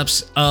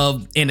concepts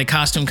and the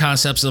costume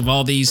concepts of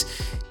all these,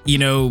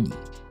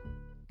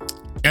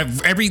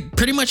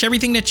 pretty much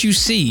everything that you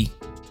see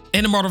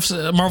in the Marvel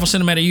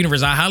Cinematic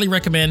Universe. I highly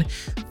recommend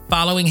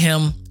following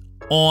him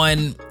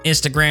on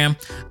Instagram.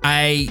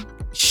 I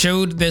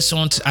showed this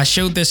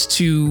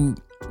to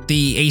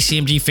the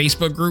ACMG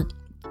Facebook group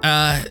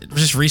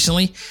just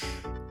recently,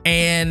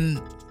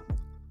 and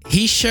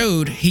he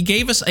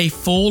gave us a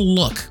full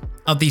look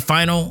of the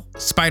final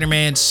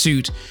Spider-Man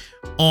suit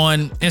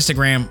on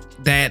Instagram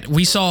that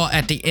we saw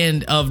at the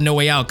end of No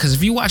Way Out. Because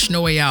if you watch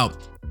No Way Out,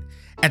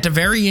 at the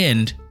very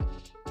end,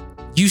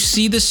 you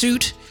see the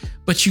suit,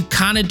 but you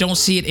kind of don't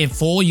see it in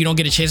full. You don't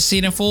get a chance to see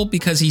it in full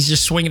because he's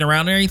just swinging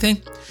around and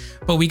everything.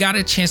 But we got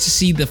a chance to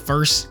see the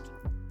first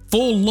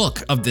full look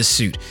of this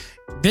suit.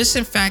 This,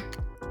 in fact,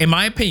 in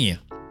my opinion,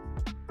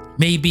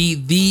 may be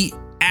the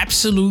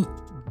absolute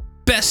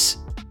best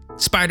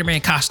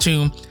Spider-Man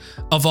costume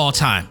of all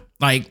time.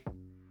 Like,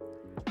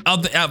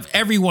 of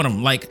every one of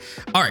them. Like,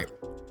 all right,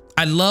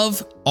 I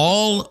love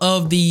all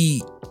of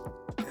the,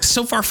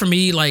 so far for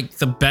me, like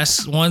the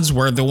best ones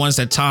were the ones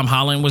that Tom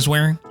Holland was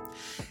wearing.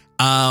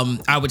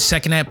 I would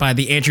second that by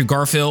the Andrew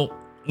Garfield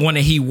one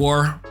that he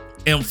wore,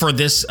 and for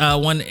this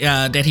one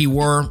that he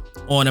wore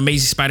on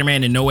Amazing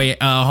Spider-Man and No Way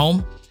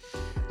Home.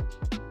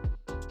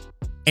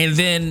 And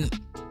then,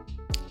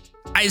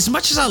 as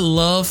much as I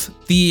love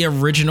the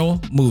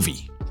original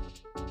movie,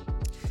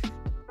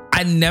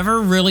 I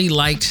never really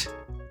liked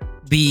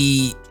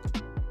the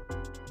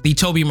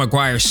Tobey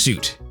Maguire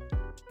suit.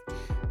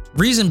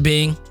 Reason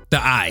being, the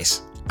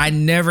eyes.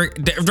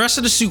 The rest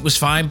of the suit was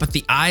fine, but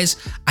the eyes,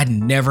 I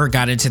never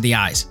got into the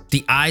eyes.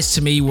 The eyes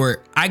to me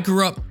were, I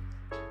grew up,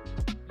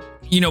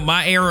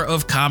 my era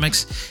of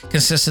comics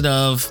consisted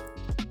of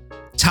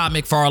Todd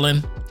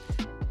McFarlane,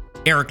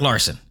 Eric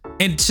Larson,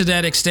 and to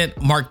that extent,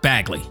 Mark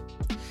Bagley.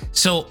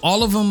 So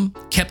all of them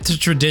kept the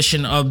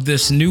tradition of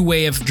this new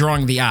way of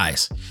drawing the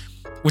eyes,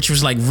 which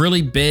was like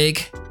really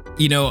big,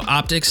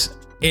 optics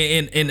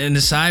in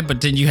the side, but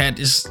then you had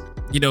this,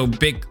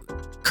 big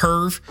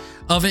curve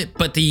of it,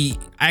 but the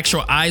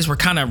actual eyes were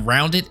kind of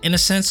rounded in a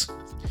sense.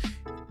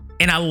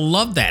 And I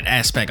love that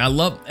aspect.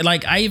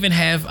 I even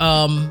have,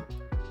 I'm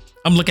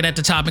looking at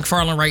the Todd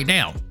McFarlane right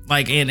now,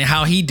 and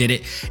how he did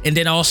it. And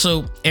then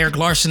also Eric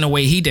Larson, the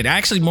way he did it.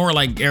 Actually, more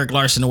like Eric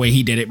Larson, the way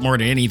he did it more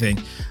than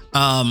anything,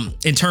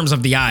 in terms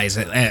of the eyes,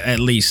 at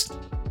least.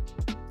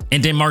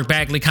 And then Mark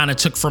Bagley kind of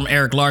took from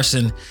Eric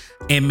Larson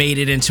and made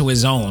it into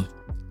his own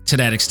to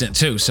that extent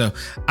too. So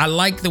I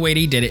like the way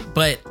he did it,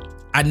 but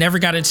I never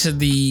got into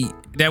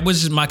that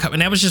was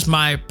just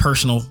my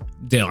personal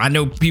deal. I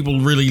know people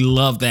really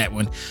love that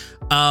one.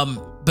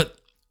 But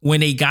when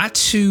they got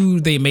to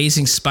the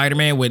Amazing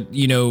Spider-Man with,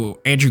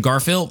 Andrew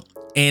Garfield,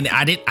 and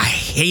I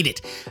hate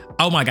it.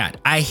 Oh my God.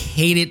 I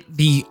hated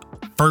the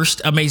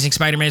first Amazing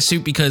Spider-Man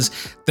suit because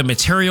the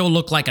material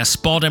looked like a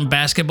Spalding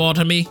basketball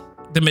to me.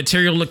 The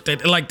material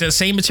looked like the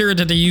same material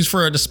that they use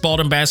for the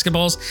Spalding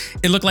basketballs.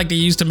 It looked like they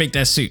used to make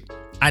that suit.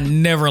 I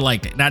never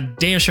liked it. And I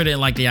damn sure didn't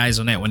like the eyes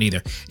on that one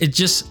either. It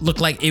just looked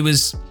like it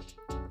was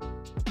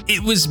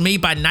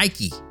made by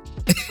Nike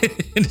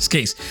in this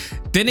case.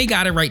 Then they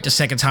got it right the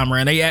second time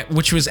around,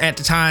 which was at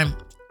the time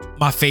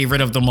my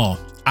favorite of them all.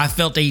 I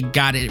felt they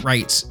got it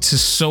right to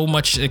so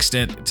much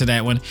extent to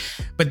that one.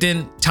 But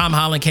then Tom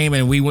Holland came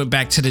and we went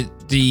back to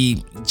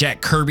the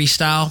Jack Kirby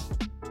style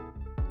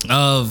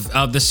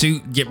of the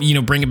suit,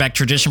 bringing back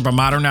tradition but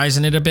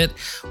modernizing it a bit.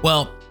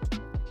 Well,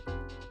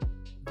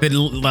 the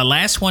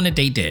last one that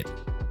they did,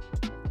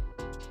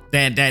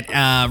 that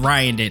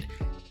Ryan did,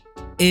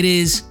 it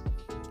is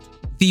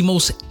the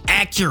most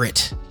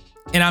accurate,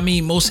 and I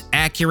mean most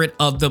accurate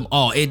of them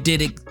all. It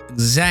did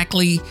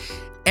exactly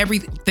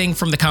everything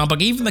from the comic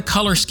book, even the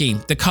color scheme,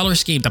 the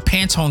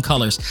Pantone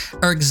colors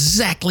are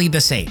exactly the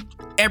same.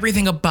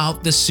 Everything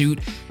about the suit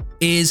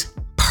is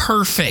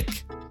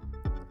perfect.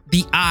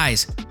 The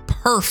eyes,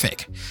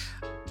 perfect.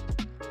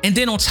 And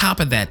then on top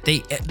of that,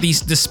 the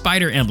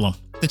spider emblem,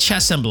 the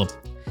chest emblem,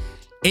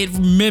 it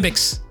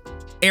mimics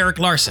Eric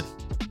Larson.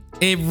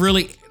 It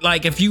really,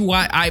 if you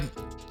watch,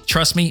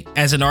 trust me,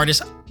 as an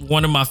artist,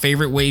 one of my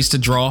favorite ways to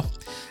draw,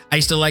 I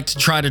used to like to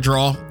try to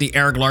draw the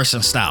Eric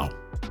Larson style.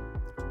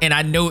 And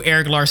I know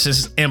Eric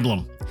Larson's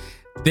emblem.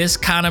 This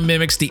kind of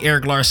mimics the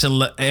Eric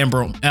Larson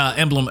emblem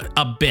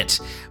a bit.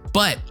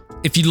 But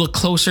if you look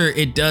closer,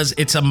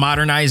 it's a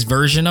modernized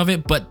version of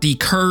it, but the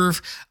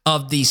curve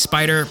of the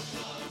spider,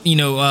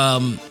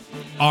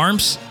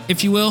 arms,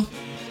 if you will,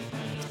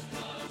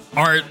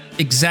 are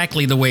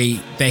exactly the way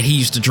that he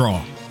used to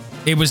draw.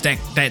 It was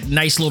that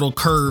nice little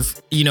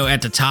curve,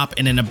 at the top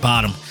and in the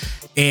bottom.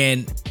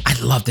 And I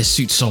love this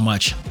suit so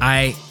much.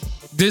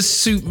 This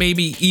suit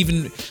maybe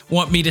even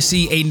want me to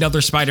see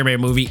another Spider-Man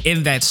movie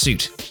in that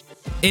suit.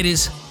 It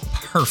is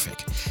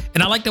perfect.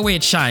 And I like the way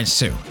it shines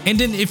too. And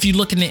then if you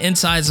look in the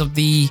insides of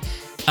the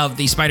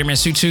Spider-Man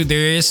suit too,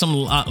 there is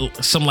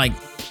some like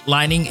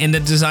lining in the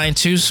design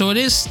too. So it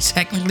is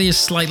technically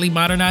slightly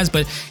modernized,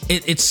 but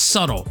it's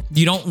subtle.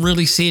 You don't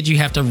really see it. You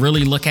have to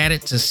really look at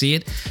it to see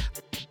it.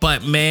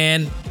 But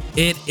man,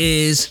 it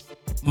is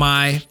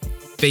my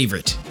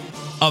favorite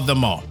of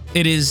them all.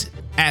 It is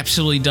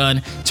absolutely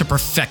done to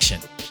perfection.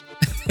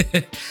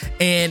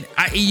 And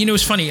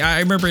it's funny. I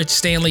remember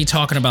Stan Lee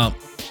talking about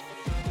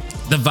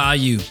the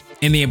value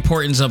and the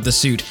importance of the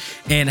suit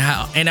and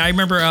I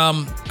remember,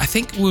 I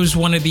think it was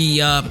one of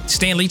the,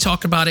 Stan Lee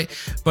talked about it,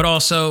 but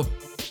also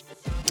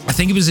I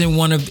think it was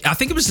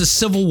the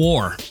Civil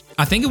War.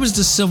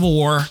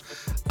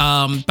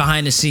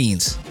 Behind the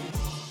scenes.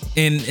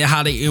 And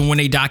how when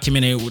they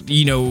documented,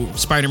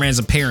 Spider-Man's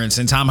appearance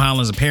and Tom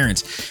Holland's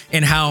appearance,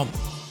 and how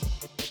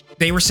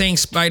they were saying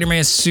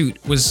Spider-Man's suit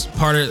was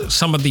part of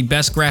some of the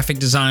best graphic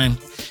design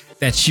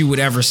that you would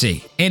ever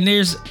see. And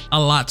there's a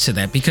lot to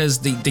that because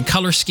the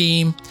color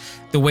scheme,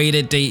 the way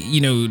that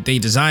they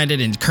designed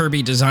it and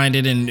Kirby designed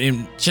it, and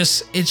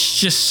it's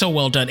just so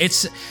well done.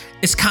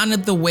 It's kind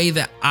of the way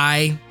that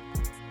I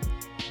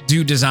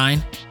do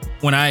design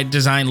when I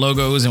design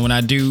logos and when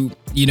I do,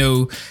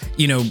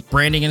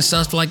 branding and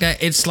stuff like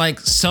that. It's like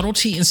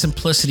subtlety and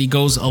simplicity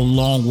goes a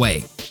long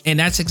way. And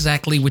that's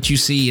exactly what you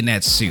see in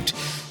that suit.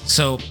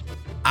 So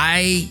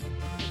I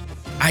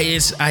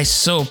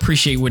so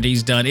appreciate what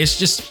he's done. It's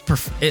just,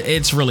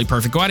 it's really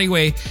perfect. Go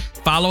anyway,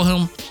 follow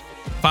him,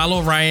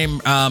 follow Ryan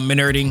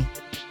Menerding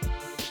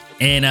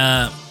and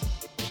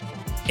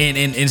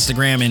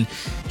Instagram, and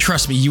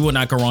trust me, you will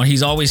not go wrong.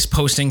 He's always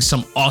posting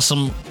some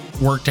awesome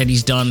work that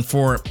he's done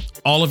for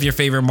all of your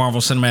favorite Marvel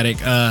Cinematic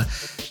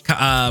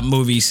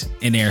movies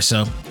in there.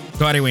 So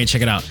go out anyway and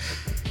check it out.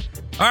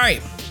 All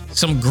right.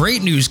 Some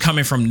great news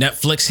coming from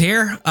Netflix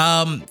here.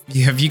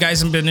 Have you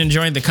guys been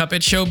enjoying the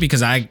Cuphead show?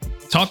 Because I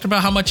talked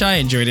about how much I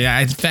enjoyed it.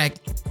 In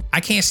fact, I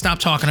can't stop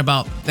talking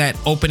about that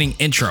opening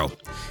intro.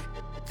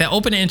 That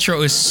opening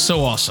intro is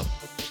so awesome.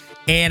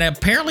 And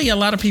apparently a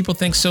lot of people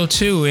think so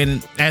too.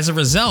 And as a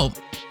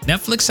result,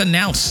 Netflix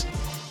announced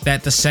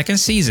that the second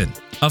season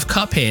of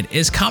Cuphead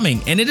is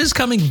coming, and it is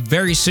coming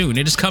very soon.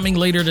 It is coming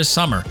later this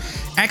summer.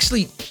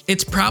 Actually,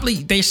 it's probably,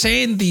 they're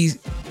saying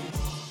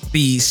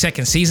the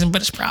second season,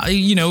 but it's probably,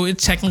 it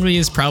technically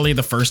is probably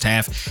the first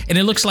half. And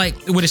it looks like,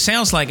 what it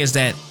sounds like is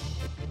that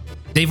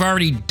they've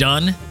already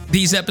done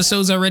these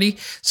episodes already.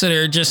 So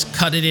they're just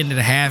cut it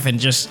into half, and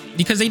just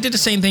because they did the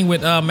same thing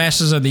with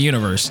Masters of the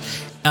Universe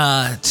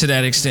to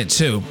that extent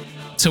too.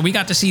 So we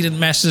got to see the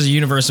Masters of the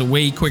Universe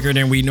way quicker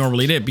than we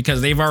normally did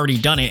because they've already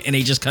done it and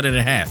they just cut it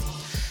in half.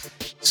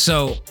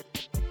 So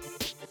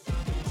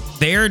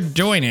they're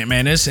doing it,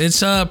 man.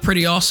 It's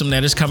pretty awesome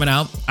that it's coming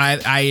out.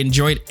 I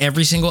enjoyed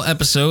every single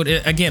episode.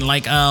 Again,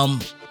 like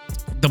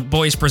The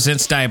Boys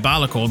Presents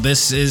Diabolical.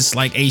 This is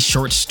like a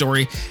short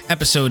story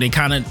episode. They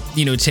kind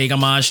of, take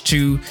homage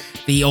to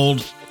the old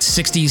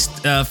 60s,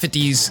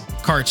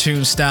 50s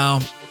cartoon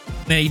style.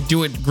 They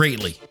do it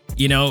greatly.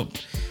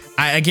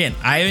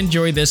 I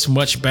enjoy this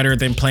much better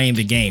than playing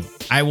the game.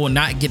 I will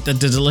not get the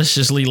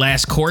deliciously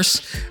last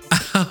course.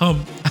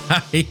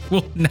 I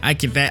will not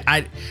get that.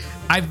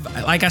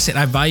 Like I said,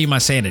 I value my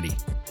sanity.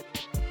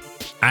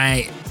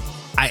 I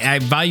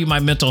value my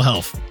mental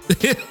health.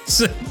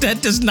 So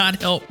that does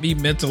not help me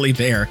mentally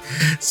there.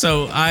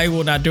 So I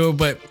will not do it.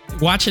 But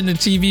watching the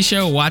TV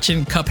show,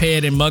 watching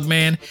Cuphead and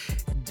Mugman,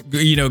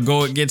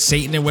 go against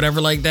Satan and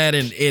whatever like that,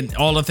 and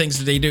all the things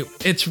that they do,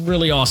 it's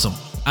really awesome.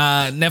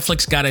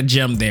 Netflix got a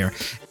gem there.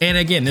 And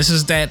again, this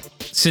is that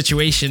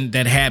situation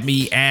that had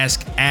me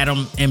ask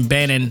Adam and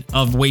Bannon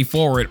of Way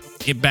Forward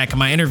back in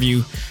my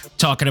interview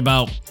talking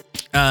about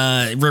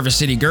River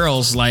City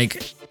Girls.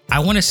 Like, I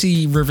want to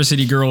see River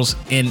City Girls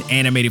in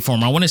animated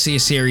form. I want to see a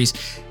series.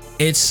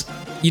 It's,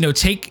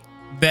 take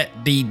that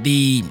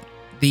the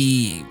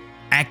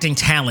acting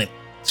talent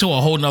to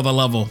a whole nother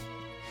level,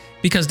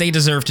 because they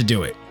deserve to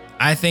do it.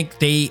 I think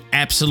they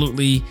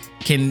absolutely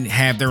can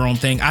have their own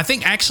thing. I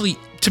think actually,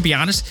 to be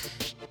honest,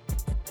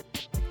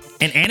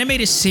 an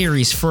animated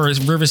series for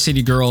River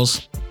City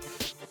Girls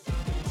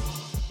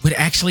would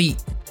actually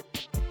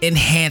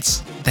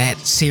enhance that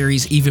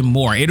series even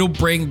more. It'll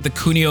bring the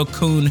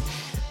Kunio-kun.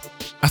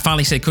 I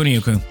finally said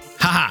Kunio-kun.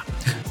 Haha.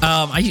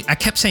 I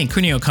kept saying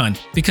Kunio-kun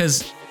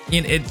because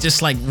it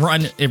just like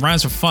it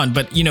rhymes for fun,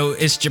 but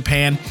it's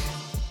Japan.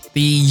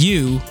 The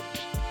U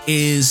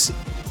is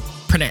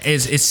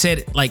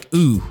said like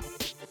ooh.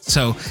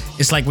 So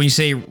it's like when you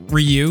say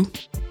Ryu,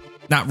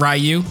 not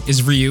Ryu,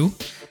 is Ryu,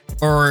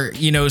 or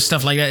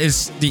stuff like that.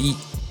 Is the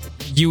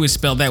U is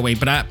spelled that way,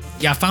 but I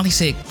finally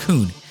say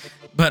Kun.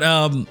 But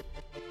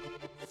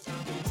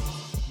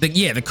the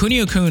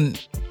Kunio-kun,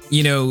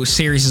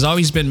 series has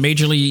always been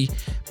majorly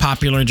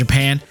popular in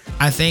Japan.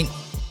 I think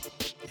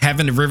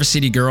having the River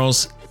City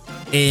Girls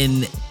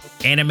in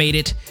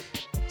animated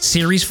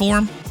series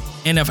form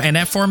and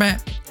that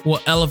format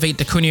will elevate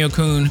the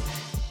Kunio-kun,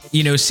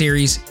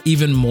 series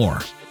even more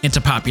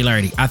into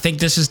popularity. I think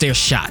this is their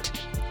shot.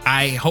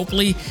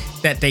 Hopefully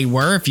that they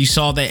were. If you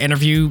saw the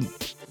interview,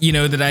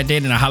 that I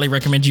did, and I highly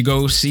recommend you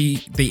go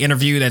see the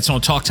interview that's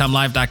on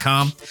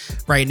TalkTimeLive.com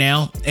right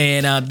now,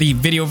 and the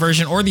video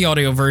version or the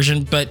audio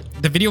version. But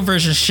the video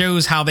version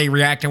shows how they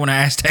reacted when I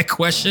asked that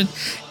question,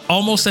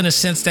 almost in a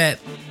sense that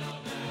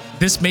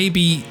this may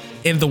be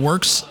in the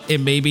works. It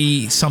may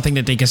be something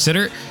that they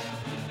consider,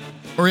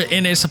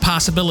 and it's a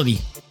possibility.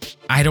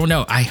 I don't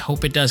know. I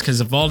hope it does, because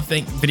of all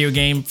the video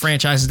game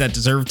franchises that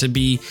deserve to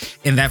be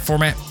in that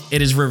format,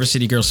 it is River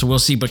City Girls. So we'll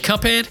see. But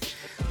Cuphead,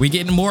 we're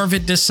getting more of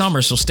it this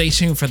summer, so stay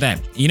tuned for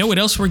that. You know what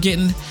else we're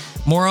getting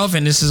more of?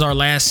 And this is our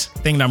last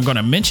thing that I'm going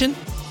to mention.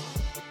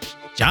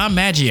 John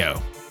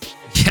Maggio.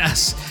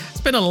 Yes.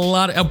 It's been a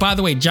lot. Oh, by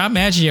the way, John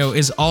Maggio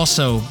is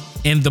also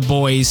in The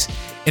Boys,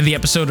 in the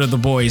episode of The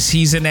Boys.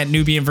 He's in that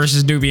Nubian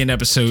versus Nubian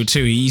episode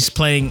too. He's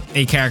playing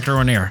a character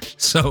on there.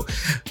 So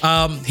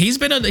he's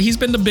been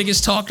the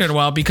biggest talk in a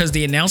while, because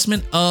the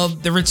announcement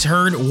of the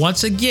return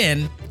once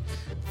again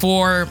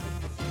for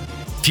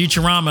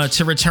Futurama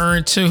to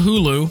return to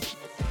Hulu.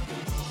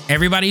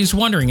 Everybody's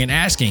wondering and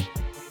asking,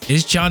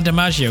 is John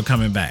DiMaggio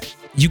coming back?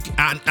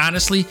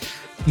 Honestly,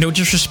 no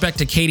disrespect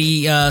to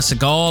Katie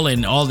Sagal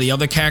and all the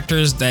other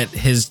characters that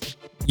has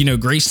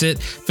graced it,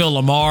 Phil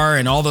Lamar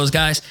and all those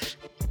guys.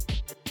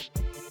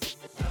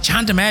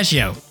 John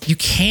DiMaggio, you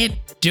can't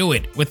do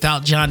it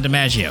without John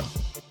DiMaggio.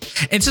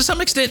 And to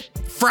some extent,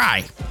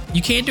 Fry,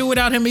 you can't do it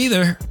without him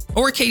either,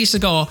 or Katie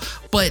Sagal.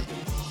 But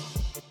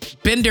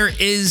Bender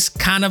is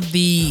kind of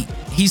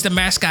he's the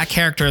mascot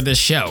character of this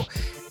show.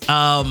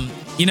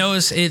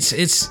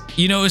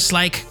 It's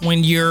like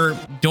when you're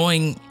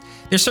doing,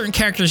 there's certain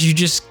characters you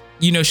just,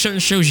 certain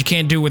shows you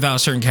can't do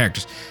without certain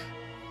characters.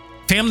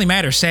 Family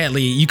Matters,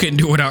 sadly, you couldn't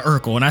do it without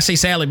Urkel. And I say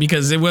sadly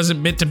because it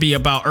wasn't meant to be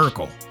about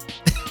Urkel.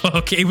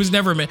 Okay, it was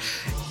never meant.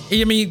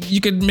 I mean,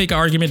 you could make an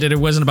argument that it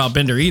wasn't about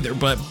Bender either,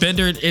 but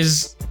Bender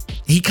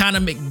he kind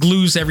of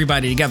glues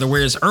everybody together,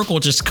 whereas Urkel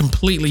just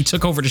completely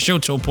took over the show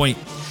to a point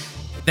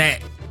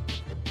that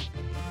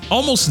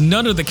almost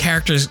none of the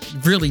characters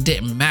really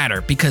didn't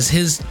matter, because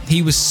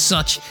he was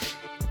such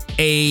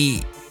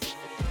a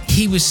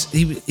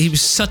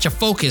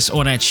focus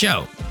on that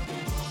show.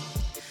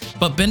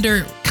 But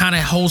Bender kind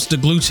of holds the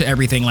glue to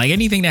everything. Like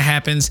anything that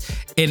happens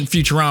in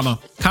Futurama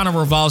kind of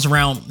revolves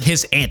around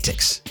his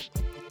antics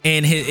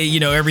and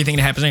his, everything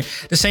that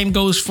happens. The same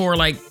goes for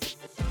like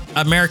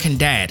American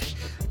Dad.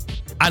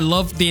 I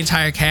love the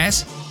entire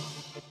cast.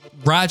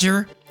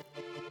 Roger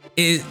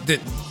is the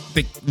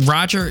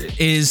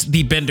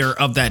Bender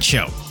of that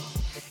show,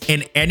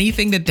 and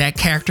anything that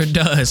character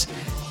does,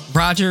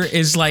 Roger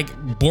is like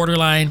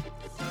borderline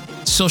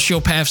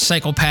sociopath,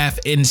 psychopath,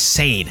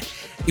 insane.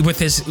 With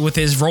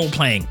his role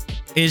playing,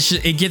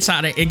 it gets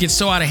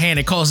so out of hand,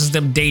 it causes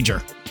them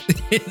danger.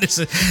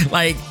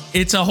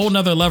 It's a whole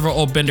nother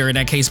level of Bender in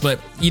that case. But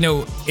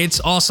it's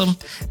awesome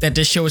that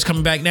this show is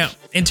coming back. Now,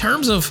 in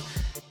terms of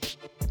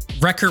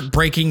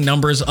record-breaking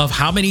numbers of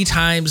how many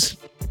times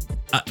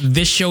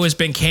this show has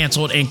been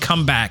canceled and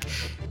come back,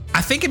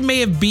 I think it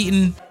may have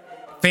beaten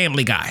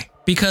Family Guy,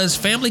 because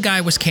Family Guy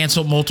was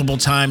canceled multiple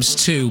times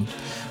too.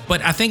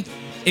 But I think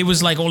it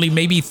was like only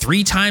maybe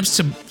 3 times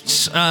to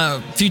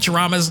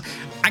Futurama's.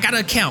 I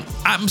gotta count.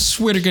 I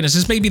swear to goodness,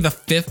 this may be the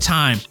 5th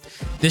time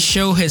this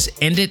show has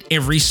ended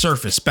and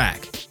resurfaced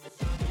back.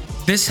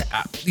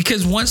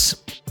 Because once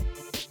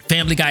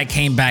Family Guy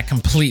came back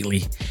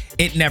completely,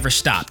 it never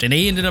stopped, and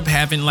they ended up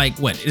having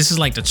this is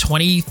like the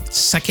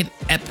 22nd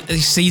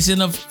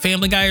season of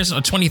Family Guy, or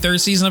 23rd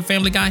season of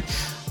Family Guy.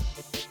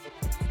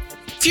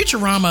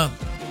 Futurama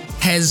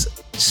has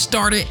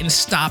started and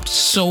stopped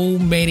so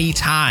many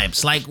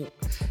times. Like,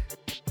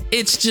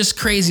 it's just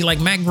crazy. Like,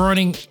 Matt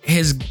Groening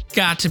has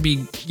got to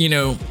be,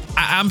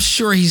 I'm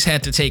sure he's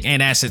had to take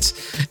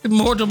antacids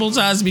multiple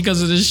times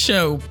because of this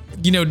show,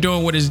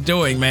 doing what it's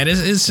doing, man.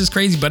 It's just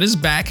crazy, but it's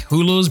back.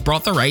 Hulu's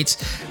brought the rights,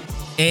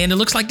 and it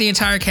looks like the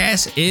entire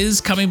cast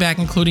is coming back,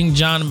 including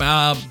John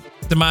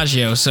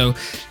DiMaggio. So,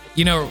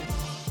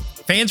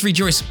 fans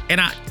rejoice, and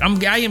I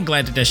am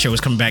glad that show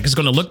is coming back. It's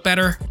going to look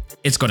better.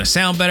 It's going to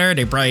sound better.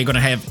 They're probably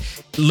going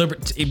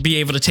to be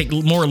able to take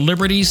more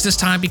liberties this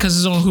time because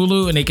it's on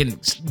Hulu, and they can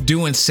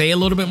do and say a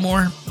little bit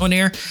more on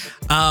air.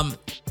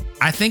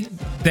 I think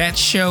that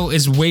show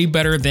is way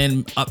better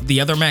than the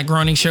other Matt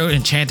Groening show,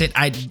 Enchanted.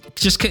 I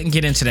just couldn't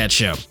get into that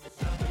show.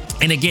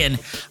 And again,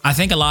 I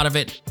think a lot of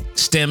it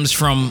stems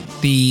from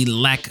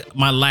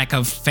my lack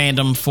of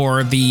fandom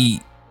for the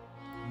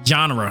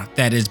genre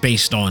that is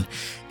based on.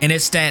 And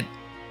it's that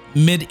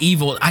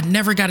medieval. I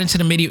never got into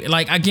the medieval.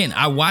 Again,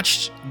 I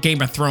watched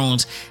Game of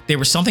Thrones. There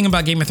was something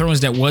about Game of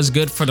Thrones that was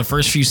good for the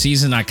first few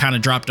seasons. I kind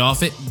of dropped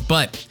off it,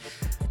 but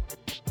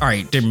all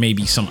right, there may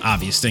be some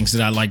obvious things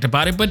that I liked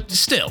about it, but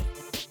still,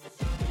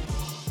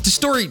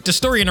 the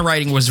story and the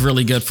writing was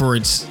really good for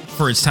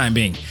its time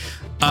being.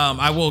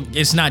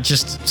 It's not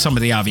just some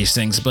of the obvious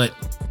things, but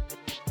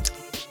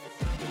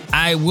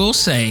I will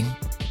say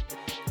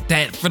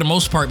that for the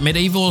most part,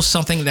 medieval is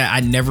something that I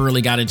never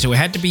really got into. It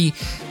had to be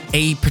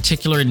a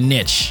particular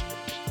niche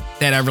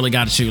that I really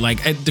got into.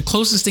 Like the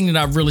closest thing that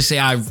I really say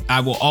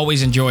I will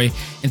always enjoy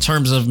in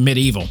terms of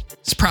medieval,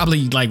 it's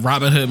probably like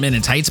Robin Hood Men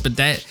in Tights, but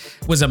that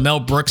was a Mel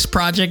Brooks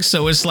project.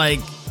 So it's like,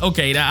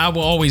 okay, I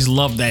will always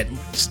love that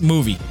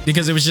movie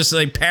because it was just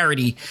a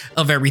parody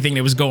of everything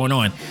that was going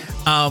on.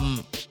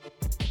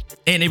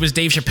 And it was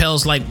Dave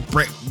Chappelle's like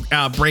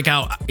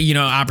breakout,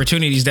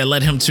 opportunities that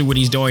led him to what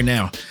he's doing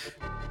now.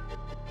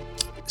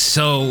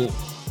 So,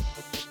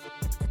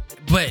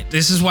 but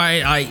this is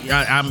why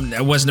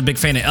I wasn't a big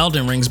fan of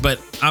Elden Rings, but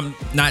I'm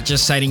not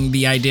just citing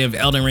the idea of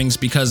Elden Rings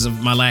because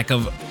of my lack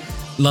of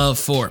love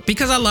for it.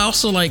 Because I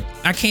also I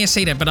can't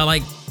say that, but I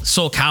like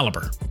Soul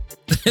Calibur.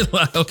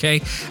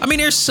 Okay. I mean,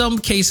 there's some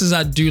cases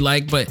I do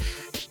like, but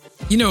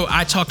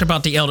I talked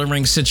about the Elden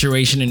Ring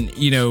situation and,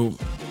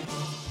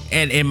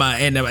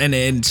 and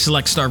in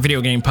Select Start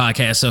video game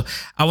podcast. So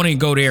I want to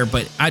go there,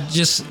 but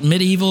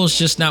medieval is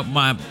just not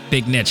my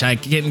big niche. I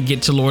didn't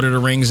get to Lord of the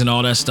Rings and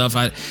all that stuff.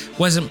 I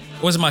wasn't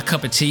my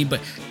cup of tea, but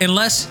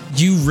unless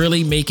you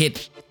really make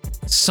it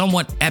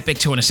somewhat epic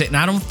to an extent, and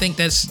I don't think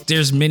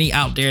there's many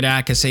out there that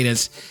I can say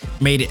that's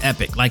made it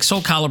epic. Like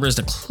Soul Calibur is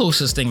the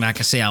closest thing that I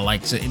can say I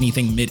like to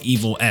anything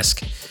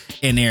medieval-esque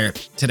in there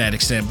to that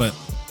extent, but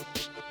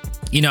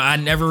I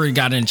never really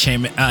got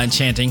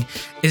enchanting.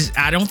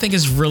 I don't think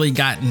it's really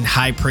gotten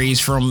high praise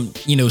from,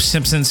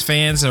 Simpsons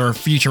fans or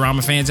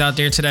Futurama fans out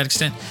there to that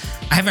extent.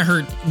 I haven't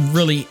heard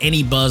really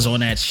any buzz on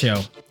that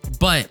show.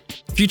 But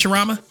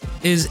Futurama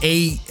is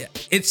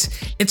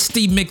it's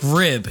the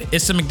McRib.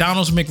 It's the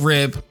McDonald's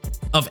McRib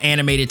of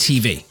animated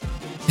TV.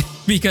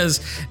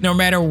 Because no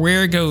matter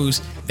where it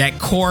goes, that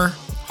core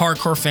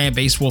hardcore fan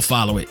base will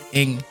follow it.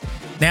 And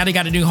now they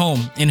got a new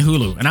home in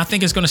Hulu, and I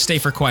think it's going to stay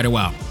for quite a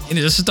while. And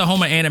this is the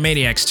home of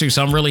Animaniacs too,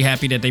 so I'm really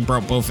happy that they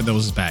brought both of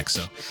those back.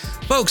 So,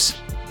 folks,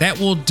 that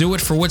will do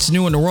it for what's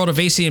new in the world of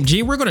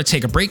ACMG. We're going to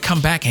take a break, come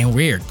back, and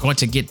we're going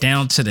to get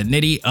down to the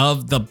nitty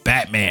of the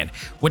Batman.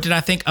 What did I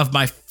think of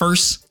my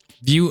first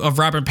view of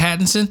Robert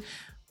Pattinson?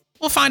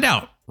 We'll find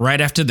out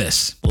right after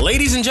this.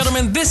 Ladies and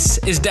gentlemen, this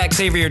is Dak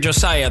Xavier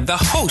Josiah, the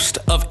host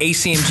of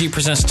ACMG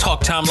Presents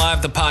Talk Time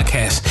Live, the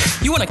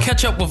podcast. You want to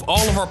catch up with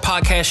all of our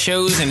podcast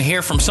shows and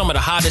hear from some of the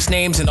hottest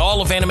names in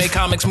all of anime,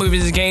 comics,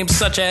 movies, and games,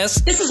 such as...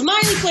 This is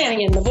Miley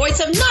Flanagan, the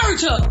voice of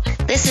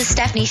Naruto. This is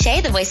Stephanie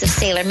Shea, the voice of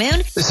Sailor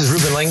Moon. This is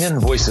Ruben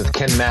Langdon, voice of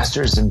Ken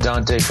Masters and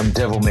Dante from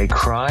Devil May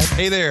Cry.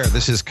 Hey there,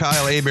 this is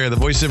Kyle Hebert, the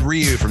voice of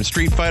Ryu from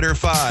Street Fighter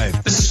V.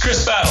 This is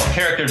Chris Battle,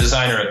 character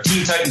designer of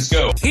Teen Titans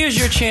Go. Here's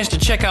your chance to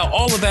check out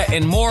all of that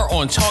and more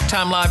on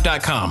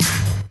TalkTimeLive.com.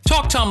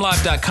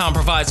 TalkTimeLive.com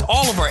provides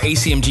all of our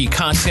ACMG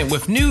content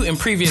with new and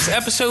previous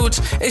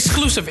episodes,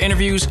 exclusive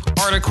interviews,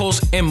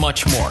 articles, and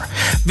much more.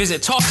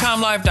 Visit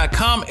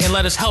TalkTimeLive.com and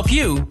let us help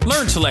you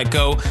learn to let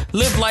go,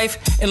 live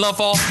life, and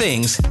love all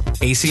things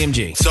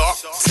ACMG. Talk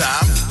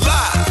Time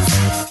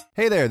Live.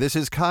 Hey there, this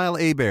is Kyle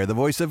Hebert, the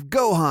voice of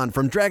Gohan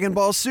from Dragon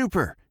Ball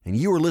Super, and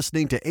you are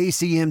listening to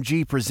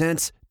ACMG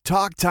Presents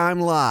Talk Time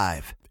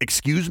Live.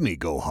 Excuse me,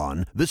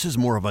 Gohan, this is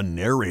more of a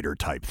narrator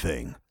type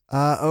thing.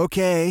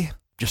 Okay.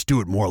 Just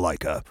do it more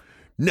like a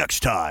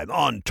next time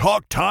on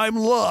Talk Time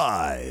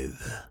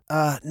Live.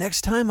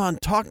 Next time on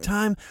Talk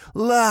Time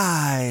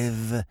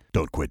Live.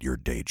 Don't quit your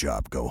day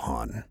job,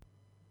 Gohan.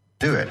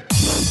 Do it.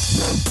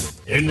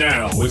 And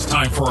now it's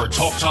time for our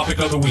talk topic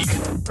of the week.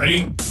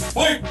 Ready?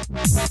 Fight!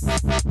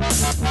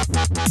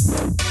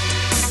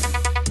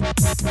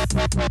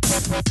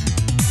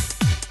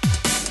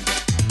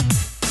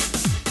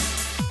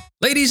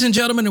 Ladies and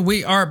gentlemen,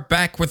 we are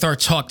back with our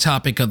talk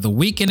topic of the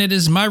week, and it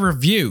is my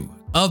review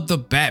of The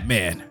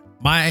Batman.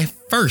 My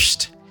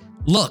first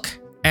look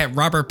at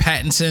Robert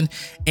Pattinson,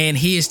 and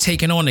he is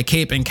taking on the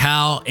cape and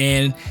cowl,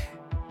 and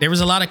there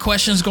was a lot of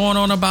questions going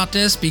on about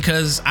this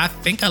because I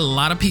think a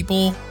lot of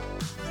people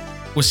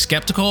were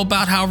skeptical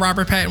about how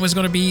Robert Pattinson was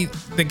going to be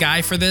the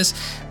guy for this.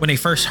 When they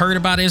first heard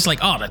about it, it's like,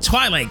 oh, the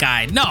Twilight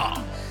guy.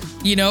 No,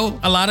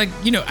 a lot of,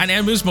 and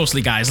it was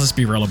mostly guys, let's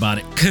be real about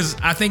it. Because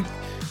I think,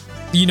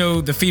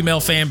 the female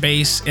fan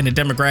base and the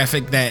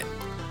demographic that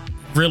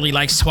really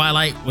likes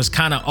Twilight was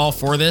kind of all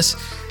for this.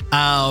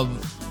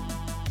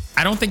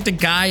 I don't think the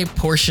guy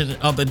portion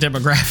of the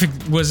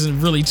demographic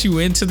wasn't really too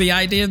into the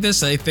idea of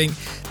this. I think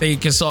they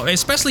consult,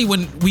 especially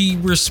when we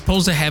were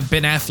supposed to have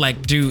Ben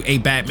Affleck do a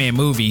Batman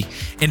movie,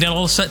 and then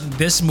all of a sudden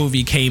this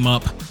movie came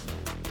up,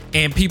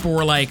 and people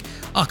were like,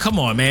 "Oh, come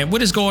on, man,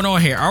 what is going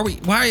on here?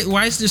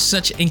 Why is there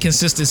such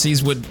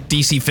inconsistencies with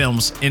DC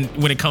films and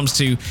when it comes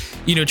to,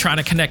 trying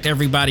to connect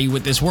everybody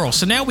with this world?"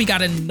 So now we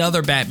got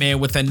another Batman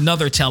with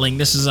another telling.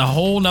 This is a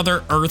whole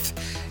nother Earth,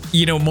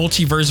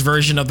 multiverse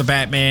version of the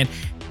Batman.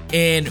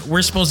 And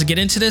we're supposed to get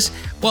into this.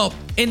 Well,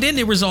 and then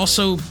there was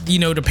also,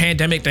 the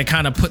pandemic that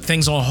kind of put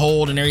things on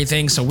hold and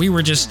everything. So it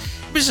was just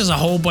a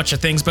whole bunch of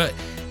things, but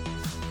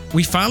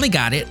we finally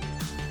got it.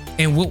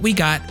 And what we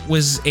got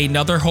was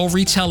another whole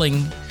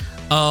retelling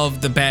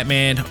of the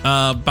Batman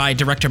by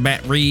director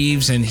Matt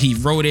Reeves, and he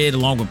wrote it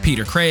along with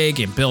Peter Craig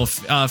and Bill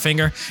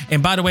Finger.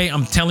 And by the way,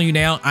 I'm telling you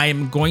now, I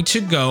am going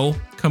to go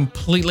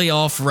completely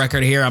off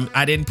record here.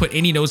 I didn't put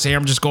any notes here.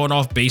 I'm just going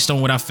off based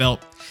on what I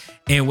felt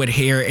and what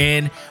here.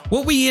 And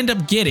what we end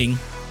up getting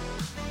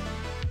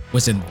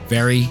was a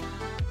very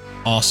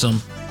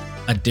awesome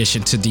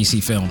addition to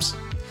DC films.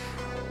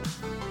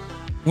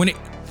 When it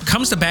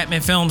comes to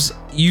Batman films,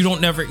 you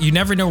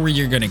never know where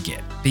you're gonna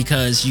get,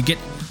 because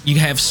you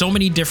have so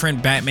many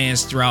different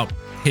Batmans throughout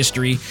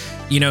history,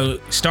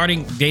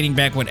 dating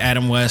back with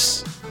Adam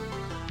West,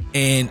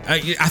 and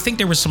I think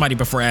there was somebody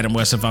before Adam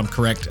West, if I'm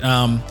correct.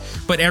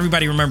 But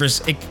everybody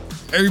remembers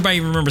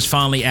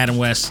fondly Adam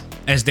West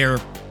as their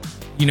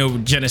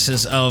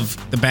genesis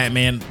of the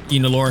Batman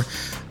lore.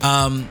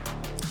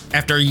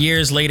 After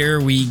years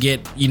later, we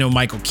get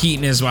Michael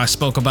Keaton, as I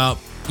spoke about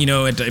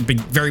at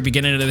the very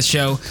beginning of the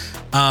show.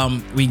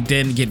 We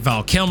then get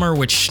Val Kilmer,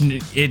 which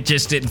it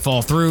just didn't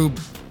fall through.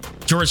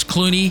 George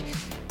Clooney,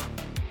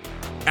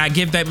 I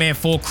give that man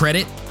full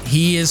credit.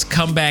 He has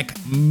come back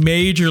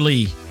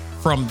majorly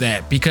from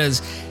that,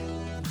 because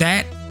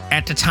that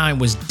at the time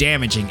was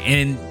damaging.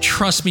 And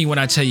trust me when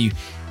I tell you,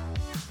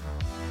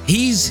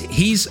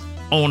 he's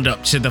owned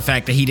up to the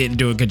fact that he didn't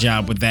do a good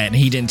job with that and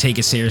he didn't take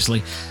it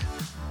seriously.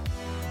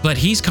 But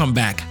he's come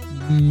back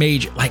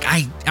major. Like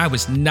I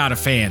was not a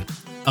fan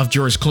of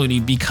George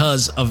Clooney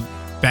because of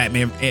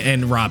Batman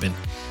and Robin.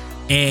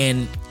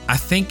 And I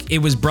think it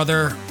was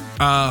Brother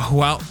Where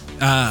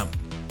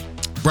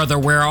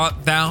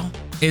Art Thou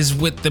is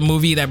with the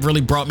movie that really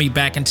brought me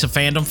back into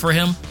fandom for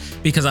him,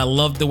 because I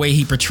loved the way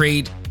he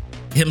portrayed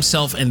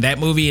himself in that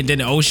movie. And then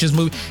the Ocean's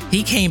movie,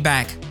 he came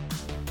back.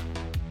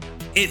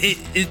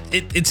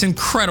 It's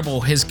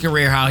incredible, his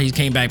career, how he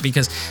came back,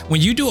 because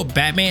when you do a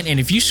Batman, and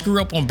if you screw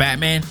up on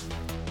Batman,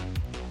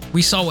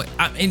 we saw it.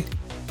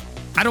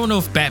 I don't know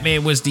if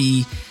Batman was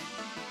the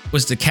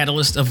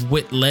catalyst of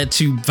what led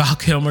to Val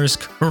Kilmer's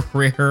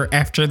career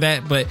after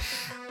that, but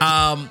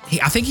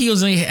I think he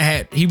was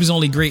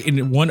only great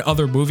in one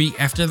other movie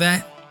after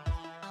that,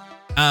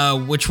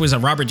 which was a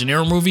Robert De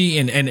Niro movie,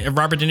 and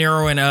Robert De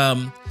Niro and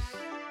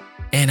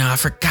I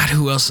forgot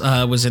who else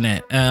was in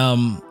that.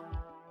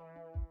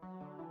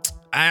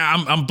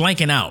 I'm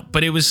blanking out,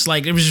 but it was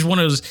just one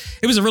of those.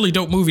 It was a really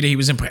dope movie that he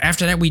was in. But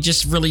after that, we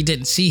just really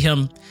didn't see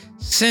him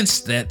since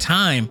that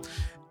time.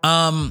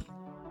 And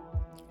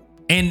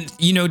then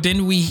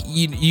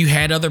you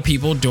had other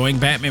people doing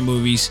Batman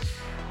movies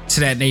to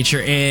that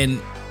nature, and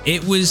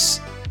it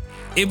was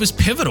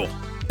pivotal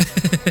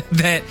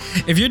that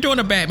if you're doing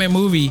a Batman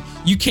movie,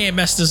 you can't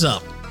mess this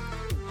up,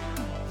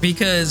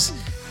 because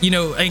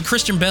and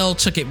Christian Bale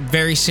took it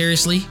very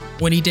seriously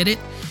when he did it.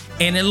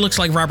 And it looks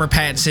like Robert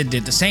Pattinson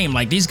did the same.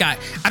 Like, these guys,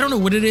 I don't know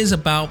what it is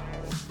about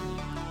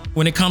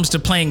when it comes to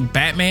playing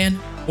Batman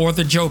or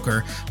the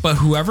Joker, but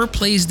whoever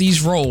plays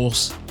these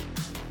roles,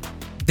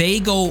 they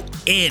go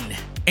in.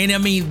 And I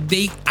mean,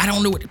 I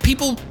don't know what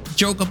people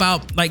joke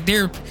about. Like,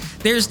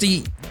 there's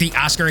the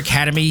Oscar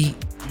Academy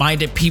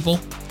minded people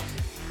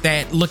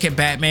that look at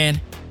Batman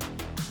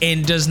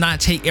and does not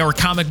take, or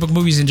comic book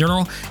movies in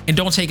general, and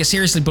don't take it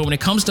seriously. But when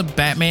it comes to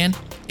Batman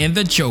and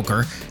the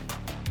Joker,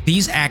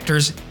 these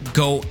actors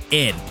go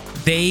in.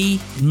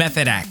 They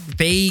method act.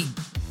 Look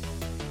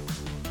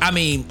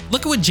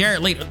at what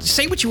Jared Leto,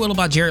 say what you will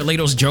about Jared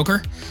Leto's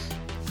Joker.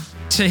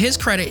 To his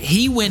credit,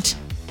 he went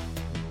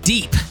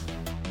deep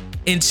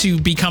into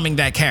becoming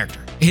that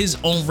character, his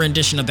own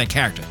rendition of that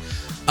character.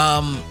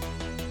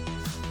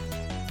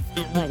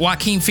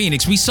 Joaquin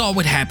Phoenix, we saw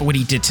what happened, what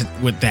he did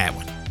with that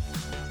one.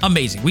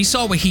 Amazing. We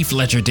saw what Heath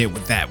Ledger did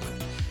with that one.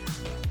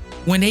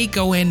 When they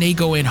go in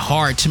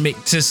hard to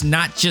make this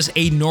not just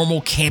a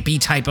normal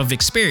campy type of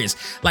experience.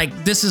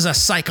 Like, this is a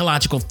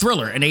psychological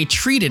thriller, and they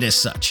treat it as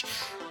such.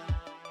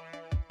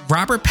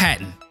 Robert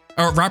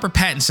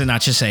Pattinson, I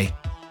should say.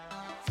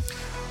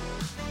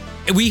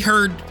 We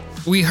heard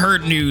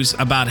news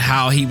about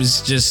how he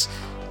was just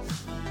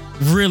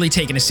really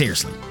taking it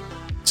seriously.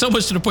 So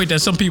much to the point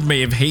that some people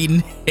may have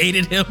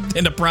hated him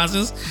in the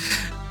process.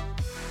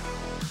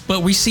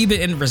 But we see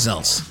the end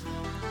results.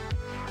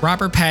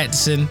 Robert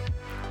Pattinson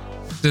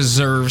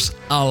deserves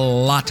a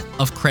lot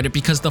of credit,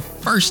 because the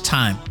first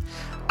time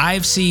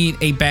I've seen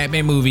a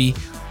Batman movie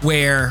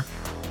where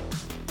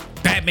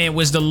Batman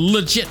was the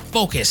legit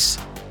focus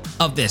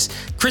of this.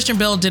 Christian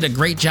Bale did a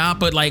great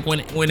job, but like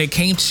when it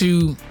came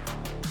to,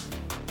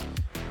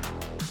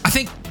 I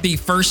think the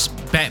first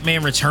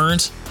Batman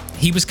Returns,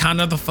 he was kind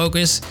of the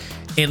focus,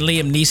 and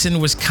Liam Neeson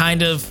was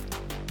kind of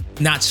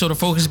not so the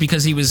focus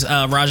because he was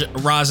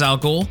Ra's al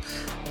Ghul.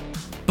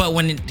 But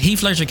when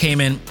Heath Ledger came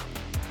in,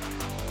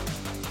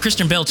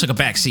 Christian Bale took a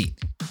back seat.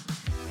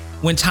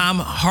 When Tom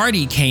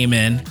Hardy came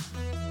in,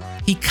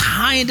 he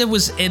kind of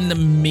was in the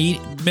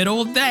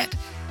middle of that,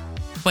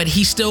 but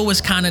he still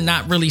was kind of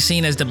not really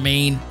seen as the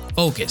main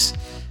focus.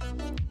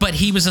 But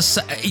he was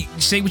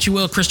say what you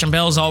will, Christian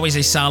Bale is always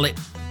a solid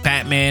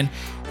Batman.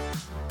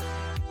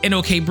 And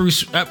okay,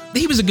 Bruce,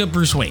 he was a good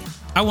Bruce Wayne.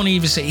 I won't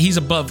even say he's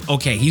above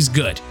okay, he's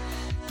good.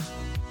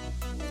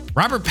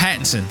 Robert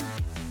Pattinson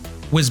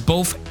was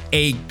both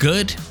a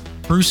good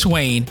Bruce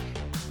Wayne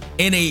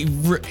and a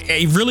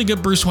really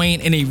good Bruce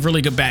Wayne and a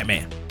really good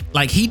Batman.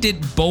 Like, he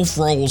did both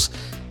roles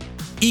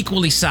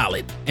equally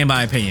solid, in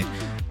my opinion.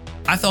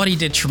 I thought he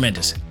did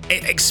tremendous,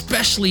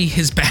 especially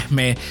his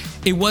Batman.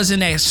 It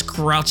wasn't a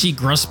scrouchy,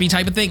 grumpy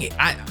type of thing.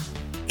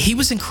 He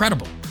was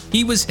incredible.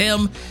 He was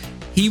him.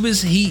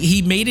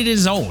 He made it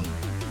his own,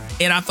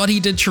 and I thought he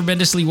did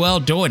tremendously well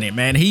doing it,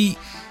 man.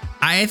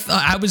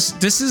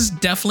 This is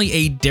definitely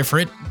a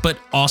different but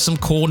awesome,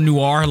 cool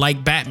noir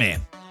like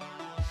Batman.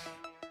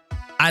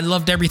 I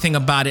loved everything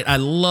about it. I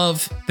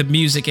love the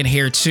music in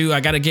here too. I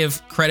gotta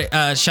give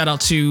credit, shout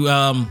out to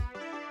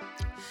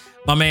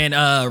my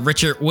man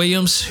Richard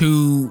Williams,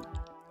 who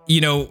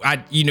we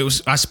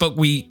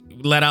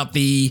let out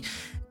the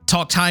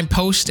Talk Time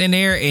post in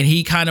there, and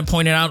he kind of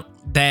pointed out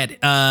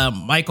that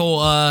Michael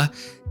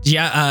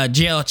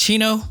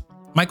Giacchino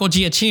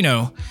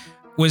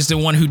was the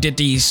one who did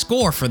the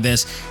score for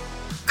this.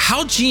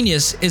 How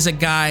genius is a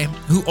guy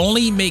who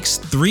only makes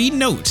three key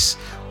notes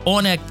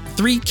on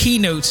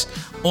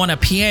a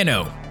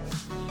piano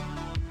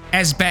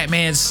as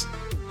Batman's?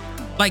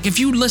 Like, if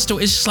you listen to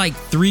it, it's just like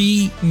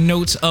 3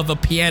 notes of a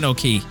piano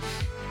key,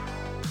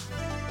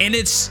 and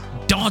it's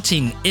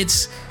daunting.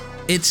 It's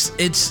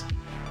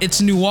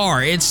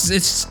noir.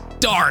 It's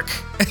dark,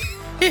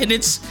 and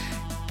it's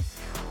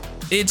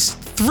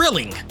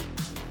thrilling,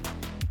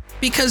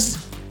 because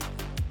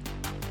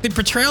the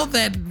portrayal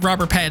that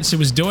Robert Pattinson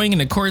was doing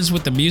in accordance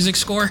with the music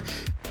score,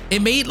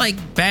 it made like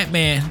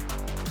Batman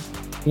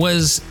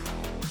was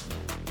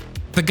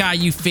the guy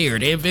you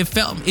feared. They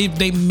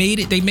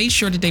made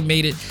sure that they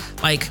made it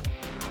like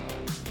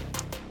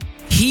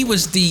he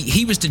was the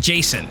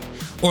Jason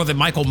or the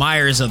Michael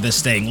Myers of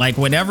this thing. Like,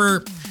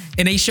 whenever,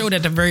 and they showed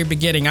at the very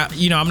beginning,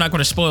 I'm not going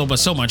to spoil but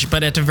so much,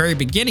 but at the very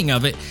beginning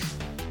of it,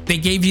 they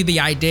gave you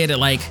the idea that,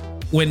 like,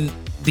 when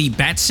the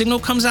bat signal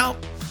comes out,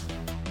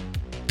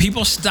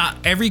 people stop.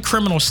 Every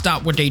criminal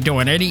stop what they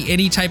doing.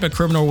 Any type of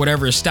criminal or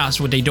whatever stops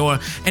what they doing,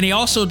 and they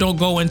also don't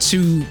go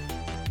into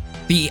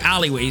the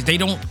alleyways. They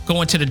don't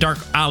go into the dark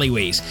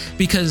alleyways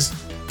because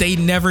they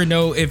never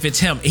know if it's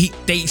him.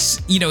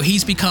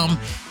 He's become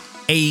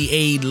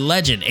a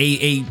legend,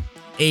 a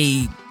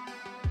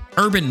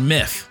urban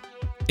myth,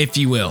 if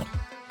you will,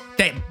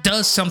 that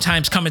does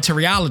sometimes come into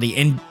reality.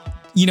 And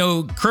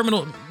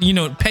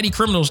petty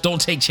criminals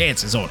don't take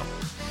chances on them.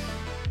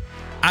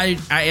 I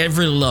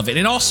really love it.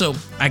 And also,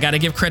 I got to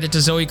give credit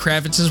to Zoe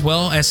Kravitz as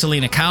well as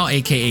Selena Kyle,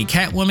 aka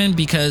Catwoman,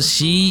 because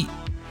she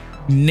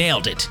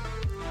nailed it.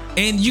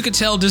 And you could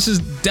tell this is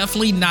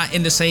definitely not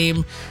in the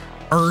same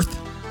earth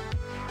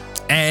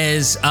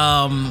as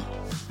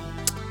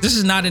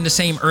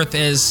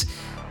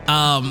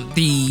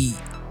the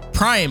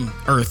Prime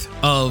Earth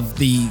of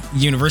the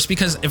universe,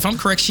 because if I'm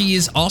correct, she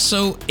is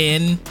also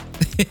in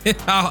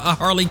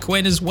Harley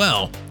Quinn as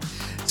well.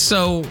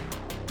 So,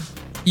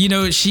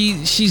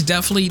 she's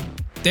definitely,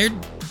 they're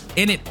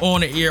in it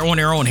on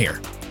their own here.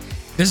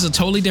 This is a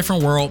totally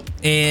different world,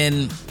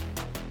 and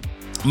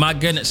my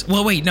goodness.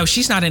 Well, wait, no,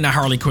 she's not in the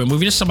Harley Quinn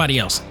movie. There's somebody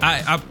else.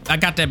 I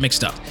got that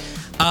mixed up.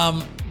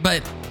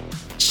 But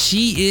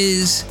she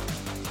is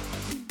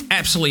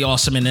absolutely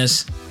awesome in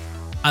this.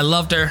 I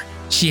loved her.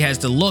 She has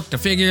the look, the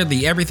figure,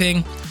 the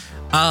everything,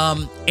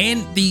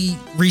 and the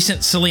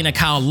recent Selena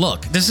Kyle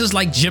look. This is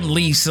like Jim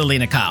Lee's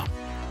Selena Kyle.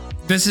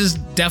 This is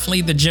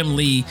definitely the Jim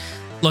Lee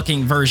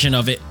looking version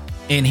of it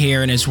in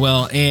here and as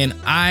well. And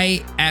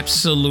I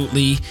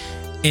absolutely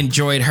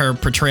enjoyed her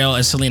portrayal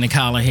as Selena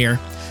Kyle here.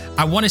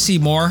 I want to see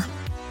more,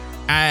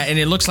 and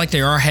it looks like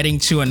they are heading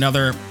to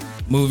another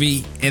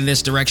movie in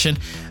this direction.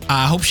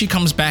 I hope she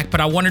comes back,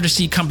 but I want her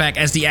to come back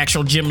as the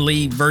actual Jim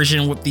Lee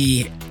version with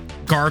the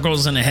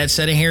gargles and the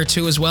headset in here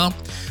too as well.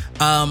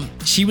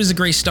 She was a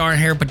great star in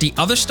here, but the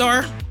other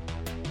star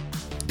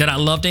that I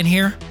loved in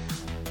here,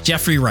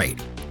 Jeffrey Wright.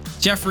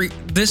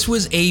 This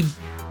was a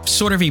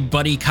sort of a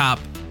buddy cop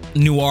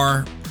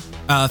noir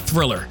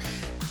thriller.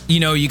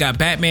 You got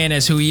Batman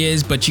as who he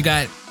is, but you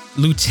got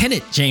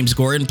Lieutenant James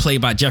Gordon,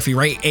 played by Jeffrey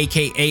Wright,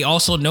 aka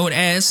also known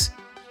as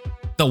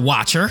the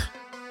Watcher,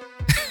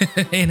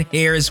 in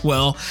here as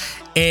well.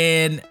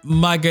 And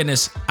my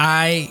goodness,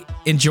 I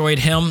enjoyed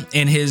him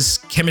and his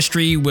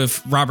chemistry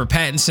with Robert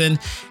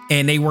Pattinson,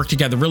 and they work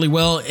together really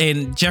well.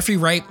 And Jeffrey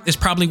Wright is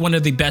probably one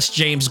of the best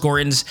James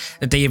Gordons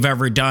that they have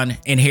ever done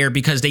in here,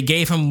 because they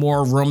gave him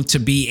more room to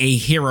be a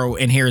hero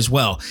in here as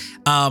well.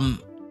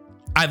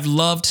 I've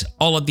loved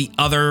all of the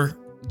other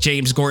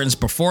James Gordons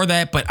before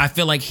that, but I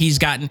feel like he's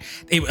gotten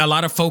a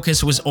lot of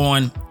focus was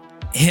on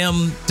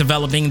him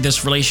developing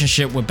this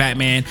relationship with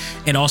Batman,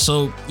 and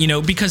also,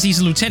 because he's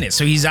a lieutenant,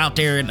 so he's out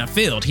there in the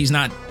field. He's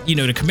not,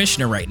 the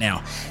commissioner right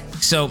now.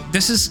 So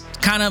this is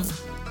kind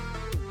of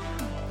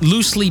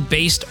loosely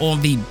based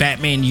on the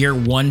Batman Year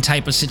One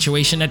type of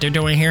situation that they're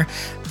doing here.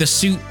 The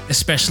suit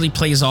especially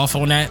plays off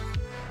on that,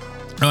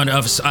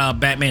 of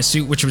Batman's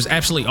suit, which was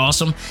absolutely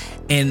awesome,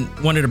 and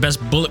one of the best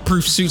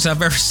bulletproof suits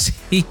I've ever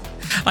seen.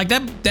 Like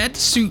that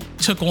suit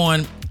took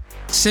on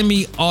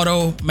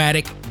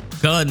semi-automatic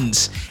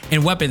guns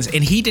and weapons,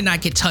 and he did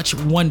not get touched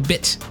one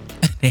bit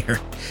there.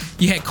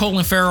 You had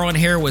Colin Farrell in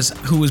here,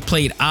 who was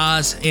played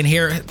Oz in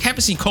here.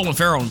 Haven't seen Colin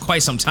Farrell in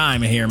quite some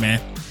time in here,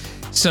 man.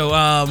 So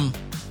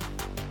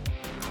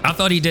I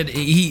thought he did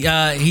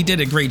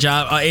a great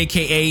job,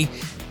 aka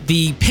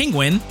the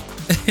Penguin.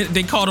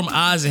 They called him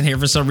Oz in here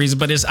for some reason,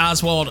 but it's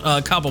Oswald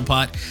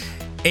Cobblepot,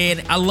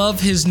 and I love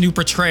his new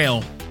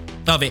portrayal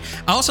of it.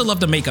 I also love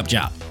the makeup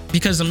job,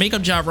 because the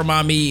makeup job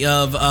remind me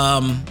of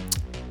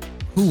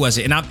who was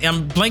it? And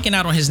I'm blanking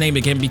out on his name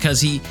again,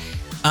 because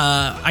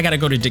I gotta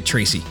go to Dick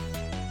Tracy.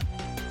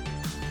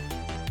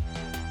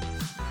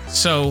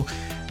 So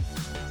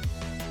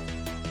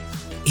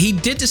he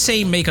did the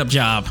same makeup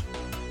job.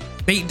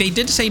 They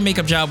did the same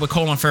makeup job with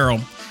Colin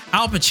Farrell.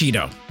 Al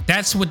Pacino.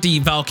 That's what the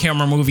Val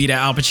Kilmer movie that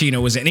Al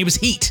Pacino was in. It was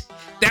Heat.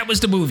 That was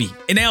the movie.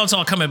 And now it's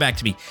all coming back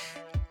to me.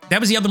 That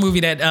was the other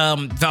movie that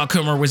Val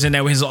Kilmer was in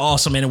that was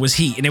awesome, and it was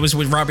Heat. And it was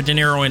with Robert De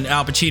Niro and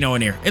Al Pacino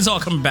in there. It's all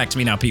coming back to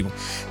me now, people.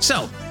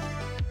 So,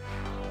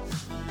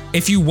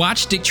 if you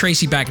watched Dick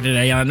Tracy back in the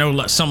day, I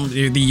know some of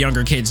the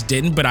younger kids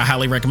didn't, but I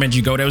highly recommend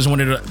you go. That was one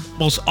of the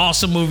most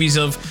awesome movies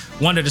of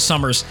one of the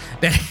summers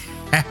that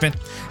happened.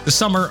 The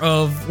summer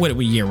of, what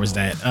year was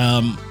that?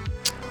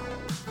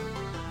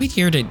 What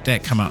year did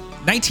that come out?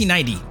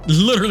 1990,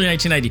 literally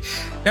 1990.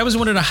 That was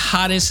one of the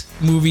hottest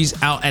movies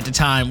out at the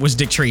time, was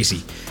Dick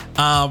Tracy.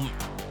 And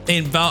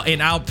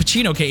Al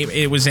Pacino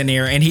it was in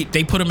there, and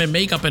they put him in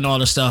makeup and all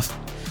the stuff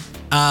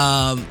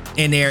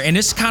in there. And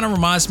this kind of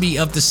reminds me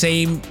of the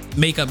same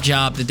makeup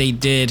job that they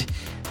did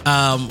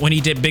when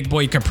he did Big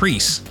Boy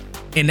Caprice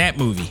in that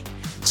movie.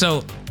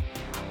 So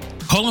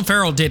Colin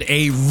Farrell did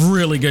a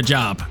really good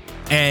job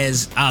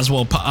as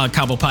Oswald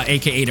Cobblepot,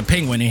 aka the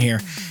Penguin, in here.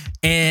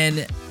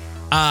 And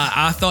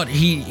I thought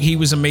he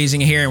was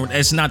amazing here, and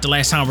it's not the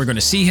last time we're going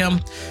to see him.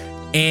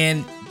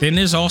 And then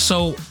there's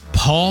also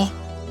Paul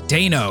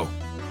Dano,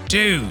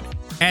 dude,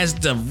 as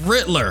the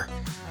Riddler.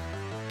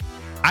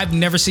 I've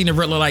never seen a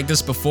Riddler like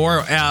this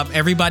before.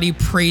 Everybody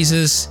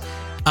praises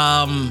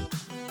the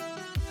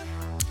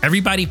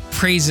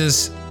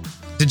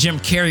Jim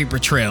Carrey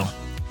portrayal,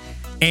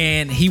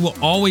 and he will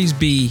always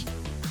be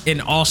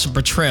an awesome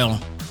portrayal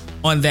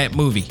on that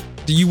movie.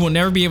 You will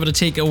never be able to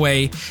take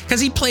away,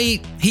 because he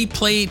played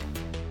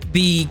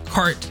the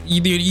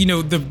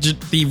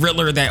the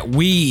Riddler that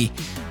we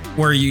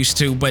were used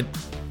to, but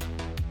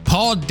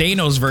Paul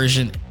Dano's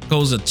version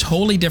goes a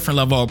totally different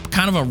level,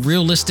 kind of a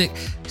realistic,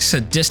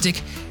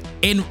 sadistic,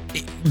 and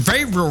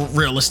very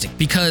realistic,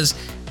 because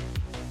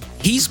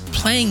he's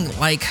playing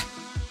like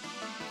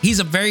he's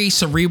a very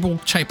cerebral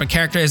type of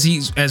character,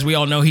 as we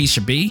all know he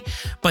should be,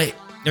 but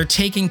they're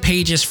taking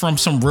pages from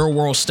some real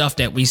world stuff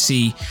that we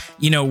see,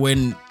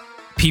 when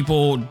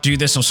people do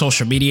this on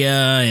social media,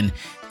 and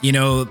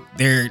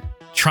they're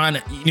trying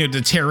to,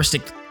 the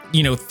terroristic,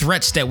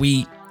 threats that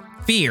we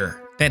fear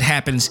that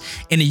happens,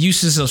 in the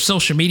uses of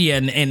social media,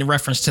 and in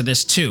reference to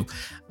this too.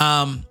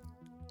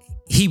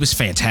 He was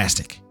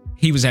fantastic.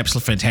 He was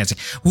absolutely fantastic.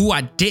 Who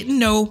I didn't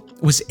know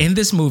was in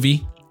this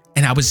movie,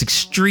 and I was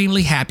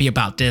extremely happy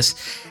about this.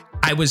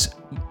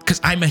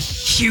 Because I'm a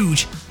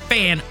huge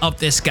fan of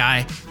this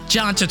guy,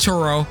 John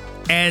Turturro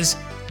as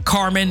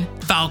Carmine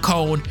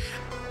Falcone.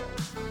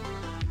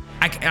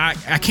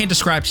 I can't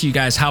describe to you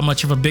guys how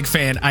much of a big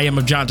fan I am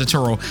of John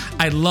Turturro.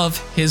 I love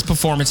his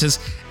performances.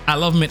 I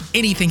love him in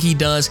anything he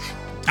does.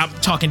 I'm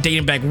talking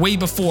dating back way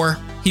before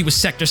he was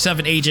Sector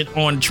 7 agent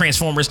on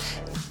Transformers.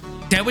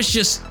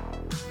 That's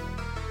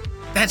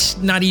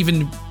not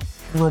even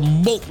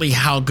remotely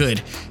how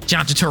good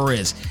John Turturro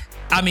is.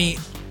 I mean,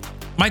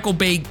 Michael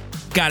Bay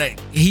got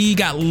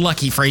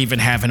lucky for even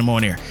having him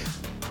on there.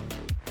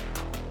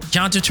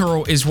 John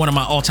Turturro is one of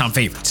my all-time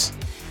favorites.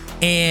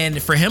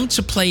 And for him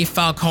to play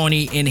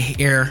Falcone in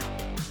here,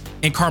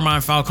 and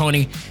Carmine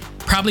Falcone,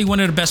 probably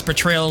one of the best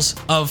portrayals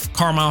of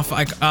Carmine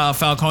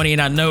Falcone.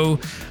 And I know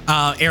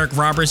Eric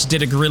Roberts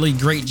did a really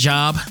great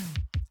job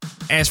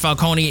as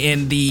Falcone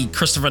in the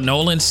Christopher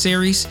Nolan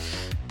series.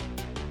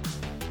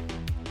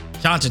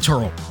 John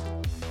Turturro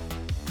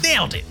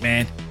nailed it,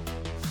 man.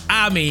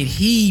 I mean,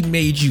 he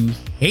made you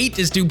hate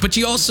this dude, but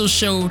he also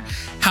showed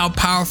how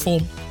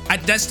powerful.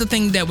 That's the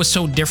thing that was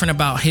so different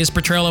about his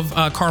portrayal of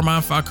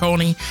Carmine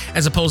Falcone,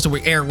 as opposed to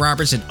what Eric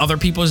Roberts and other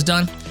people has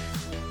done.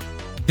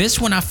 This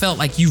one, I felt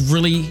like you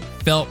really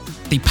felt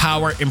the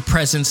power and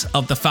presence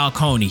of the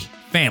Falcone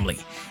family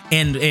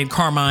and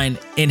Carmine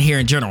in here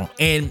in general.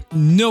 And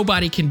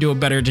nobody can do it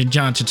better than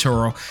John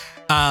Turturro.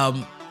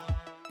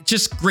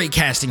 Just great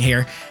casting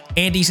here.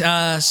 Andy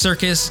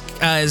Serkis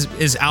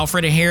is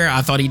Alfred in here.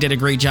 I thought he did a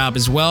great job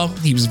as well.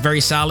 He was very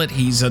solid.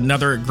 He's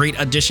another great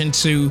addition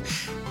to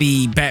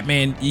the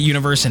Batman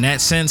universe in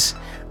that sense.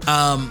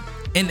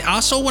 And I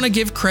also want to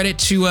give credit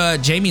to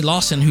Jamie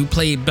Lawson, who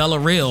played Bella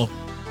Real,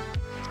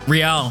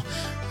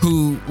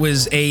 who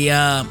was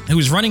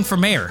running for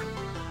mayor,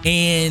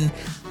 and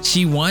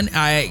she won.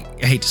 I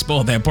hate to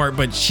spoil that part,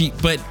 but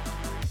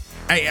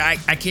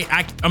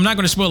I'm not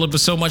going to spoil it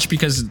so much,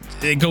 because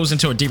it goes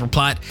into a deeper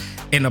plot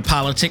in the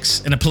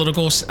politics and the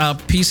political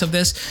piece of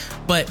this.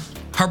 But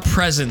her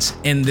presence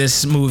in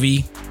this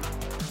movie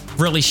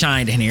really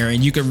shined in here,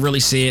 and you could really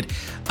see it.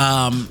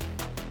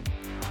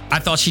 I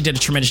thought she did a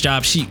tremendous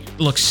job. She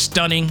looks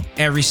stunning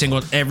every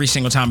single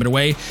time of the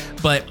way,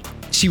 but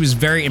she was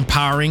very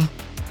empowering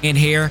in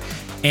here,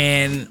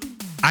 and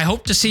I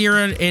hope to see her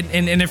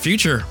in the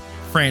future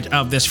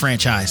of this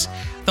franchise.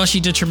 Thought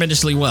she did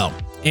tremendously well.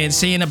 And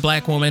seeing a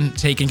black woman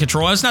taking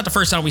control, it's not the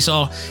first time we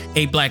saw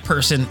a black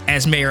person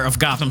as mayor of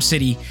Gotham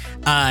City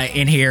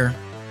in here,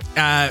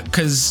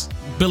 because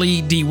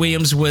Billy D.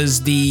 Williams was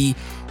he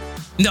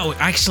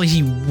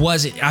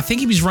wasn't. I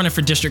think he was running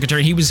for district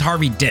attorney. He was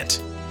Harvey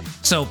Dent.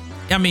 So,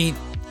 I mean,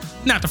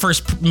 not the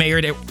first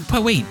mayor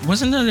but wait,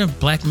 wasn't there a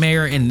black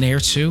mayor in there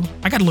too?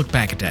 I got to look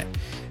back at that.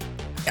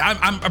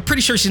 I'm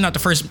pretty sure she's not the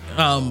first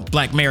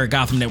black mayor of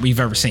Gotham that we've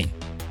ever seen.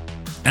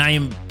 And I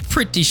am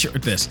pretty sure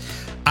of this.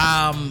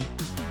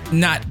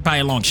 Not by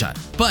a long shot,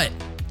 but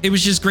it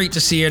was just great to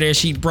see her there.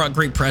 She brought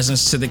great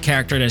presence to the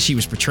character that she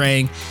was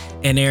portraying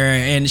in there,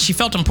 and she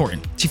felt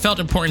important. She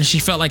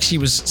felt like she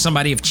was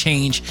somebody of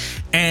change.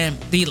 And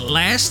the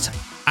last,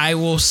 I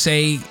will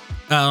say,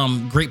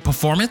 great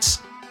performance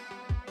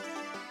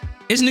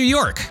is New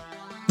York.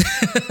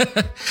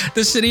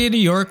 The city of New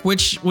York,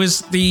 which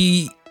was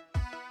the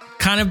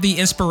kind of the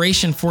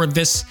inspiration for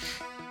this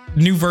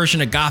new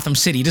version of Gotham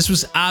City. This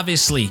was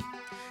obviously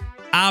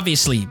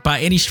by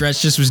any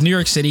stretch, this was New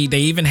York City. They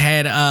even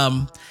had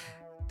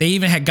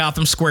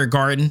Gotham Square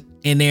Garden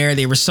in there.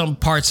 There were some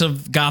parts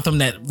of Gotham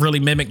that really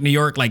mimicked New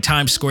York, like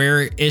Times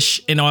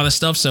Square-ish and all that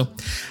stuff. So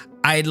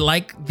I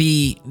like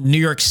the New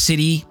York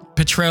City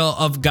portrayal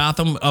of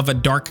Gotham, of a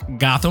dark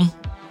Gotham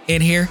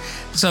in here.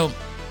 So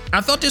I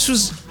thought this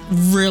was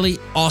really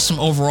awesome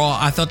overall.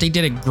 I thought they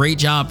did a great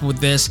job with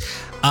this.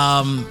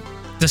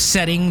 The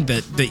setting,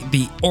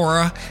 the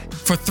aura.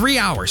 For 3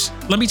 hours,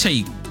 let me tell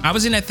you, I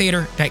was in that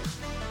theater.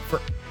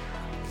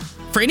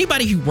 For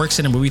anybody who works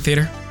in a movie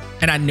theater,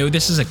 and I know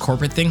this is a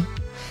corporate thing,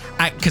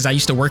 because I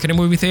used to work in a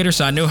movie theater,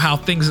 so I know how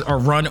things are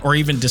run or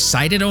even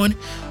decided on.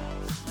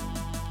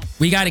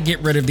 We got to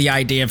get rid of the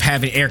idea of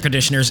having air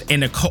conditioners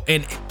in a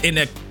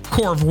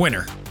core of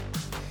winter.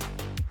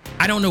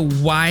 I don't know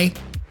why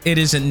it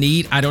is a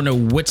need. I don't know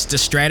what's the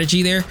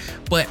strategy there,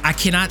 but I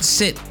cannot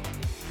sit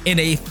in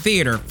a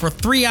theater for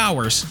 3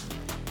 hours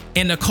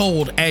in the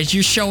cold as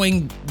you're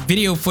showing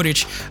video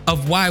footage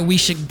of why we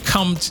should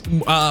come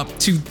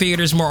to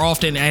theaters more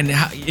often and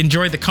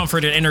enjoy the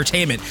comfort and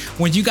entertainment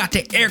when you got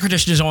the air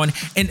conditioners on.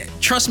 And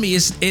trust me,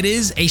 it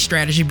is a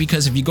strategy,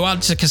 because if you go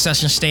out to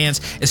concession stands,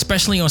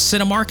 especially on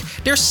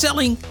Cinemark, they're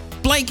selling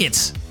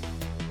blankets.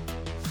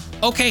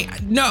 Okay,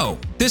 no,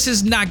 this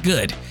is not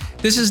good.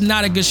 This is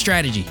not a good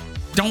strategy.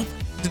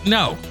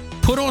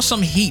 Put on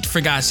some heat,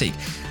 for God's sake.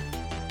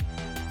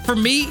 For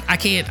me,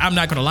 I'm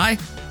not gonna lie,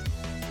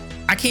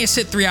 I can't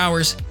sit 3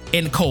 hours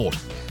in cold.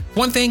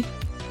 One thing,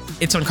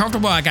 it's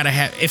uncomfortable.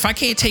 If I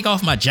can't take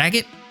off my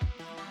jacket,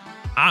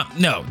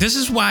 no. This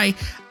is why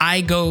I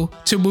go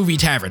to Movie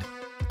Tavern.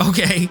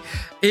 Okay,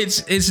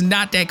 it's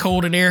not that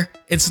cold in there.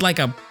 It's like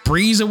a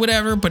breeze or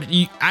whatever, but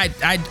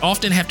I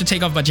often have to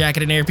take off my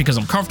jacket in there because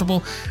I'm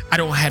comfortable. I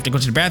don't have to go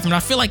to the bathroom.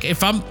 I feel like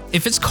if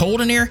it's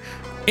cold in there,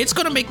 it's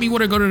gonna make me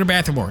want to go to the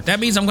bathroom more.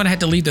 That means I'm gonna have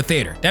to leave the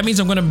theater. That means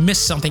I'm gonna miss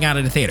something out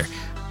of the theater.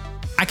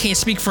 I can't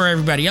speak for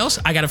everybody else.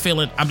 I got a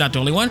feeling I'm not the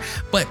only one,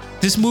 but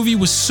this movie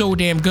was so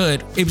damn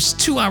good. It was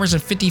 2 hours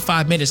and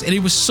 55 minutes, and it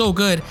was so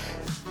good.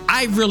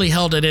 I really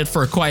held it in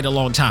for quite a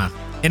long time,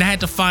 and I had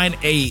to find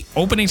a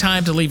opening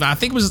time to leave. I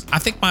think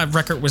my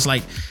record was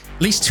like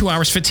at least 2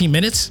 hours, 15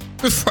 minutes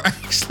before I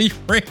actually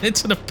ran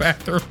into the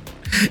bathroom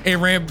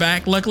and ran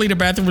back. Luckily, the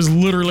bathroom was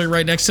literally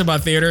right next to my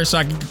theater, so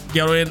I could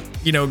go in,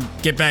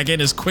 get back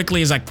in as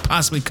quickly as I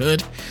possibly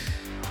could.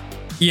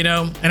 And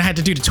I had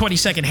to do the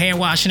 20-second hand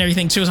wash and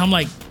everything too. So I'm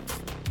like,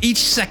 each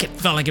second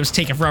felt like it was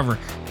taking forever.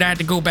 And I had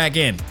to go back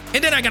in.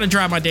 And then I got to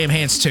dry my damn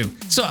hands too.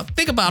 So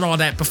think about all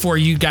that before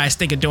you guys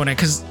think of doing it,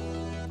 because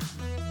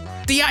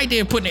the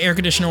idea of putting the air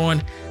conditioner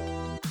on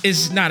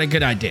is not a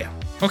good idea.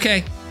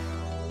 Okay?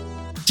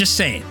 Just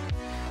saying.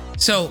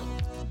 So,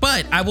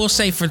 but I will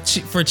say for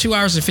 2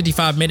 hours and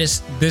 55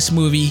 minutes, this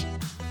movie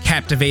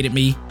captivated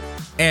me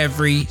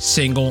every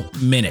single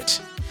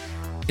minute.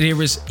 There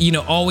was,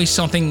 always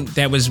something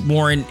that was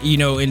more,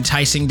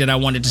 enticing that I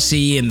wanted to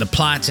see, and the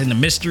plots and the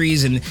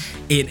mysteries and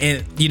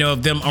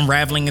them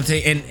unraveling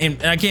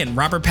and again,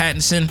 Robert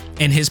Pattinson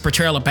and his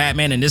portrayal of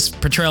Batman and this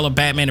portrayal of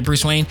Batman and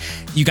Bruce Wayne.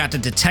 You got the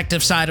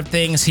detective side of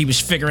things. He was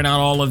figuring out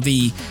all of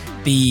the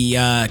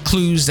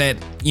clues that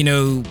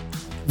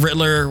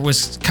Riddler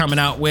was coming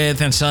out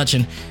with and such,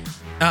 and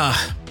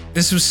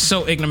this was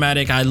so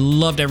enigmatic. I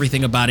loved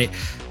everything about it.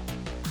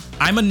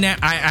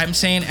 I'm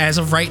saying, as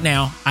of right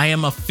now, I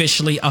am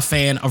officially a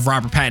fan of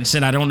Robert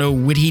Pattinson. I don't know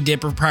what he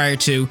did prior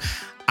to.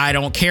 I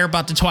don't care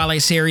about the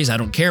Twilight series. I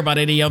don't care about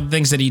any other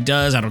things that he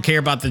does. I don't care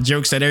about the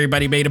jokes that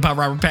everybody made about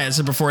Robert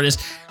Pattinson before this.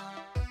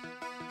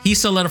 He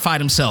solidified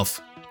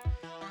himself.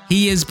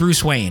 He is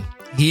Bruce Wayne.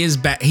 He is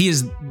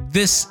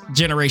this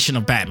generation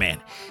of Batman.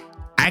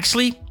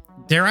 Actually,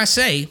 dare I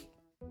say,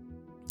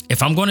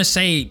 if I'm going to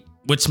say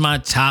what's my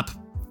top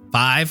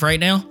 5 right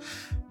now.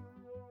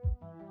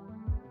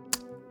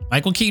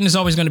 Michael Keaton is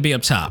always going to be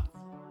up top.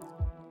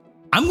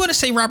 I'm going to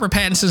say Robert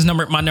Pattinson's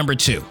my number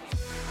 2.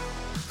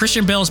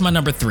 Christian Bale's my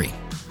number 3.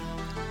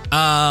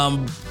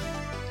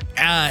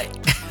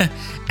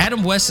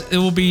 Adam West, it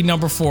will be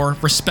number 4,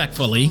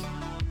 respectfully.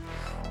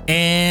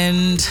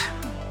 And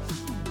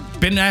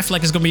Ben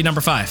Affleck is going to be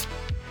number 5.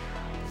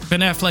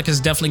 Ben Affleck is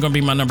definitely going to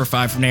be my number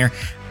 5 from there,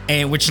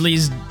 and which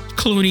leaves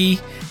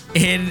Clooney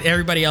and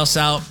everybody else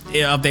up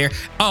there.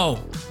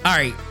 Oh, all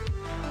right.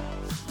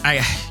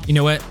 You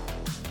know what?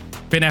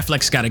 Ben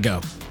Affleck's got to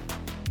go.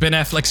 Ben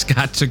Affleck's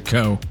got to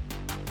go.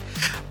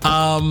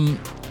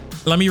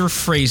 Let me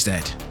rephrase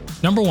that.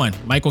 Number 1,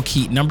 Michael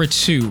Keaton. Number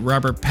 2,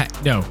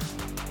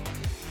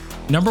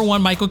 Number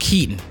 1, Michael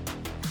Keaton.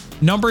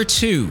 Number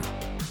 2,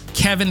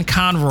 Kevin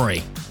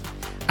Conroy.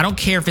 I don't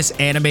care if it's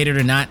animated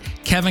or not.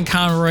 Kevin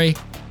Conroy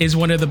is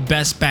one of the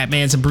best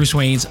Batmans and Bruce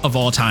Waynes of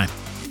all time.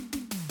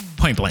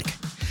 Point blank.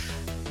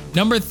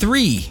 Number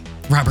 3,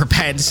 Robert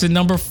Pattinson.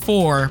 Number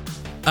 4,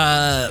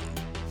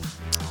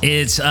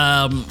 it's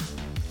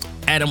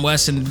Adam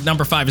West, and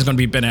number 5 is going to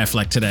be Ben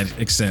Affleck to that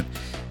extent.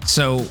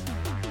 So,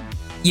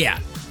 yeah,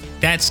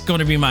 that's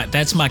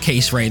my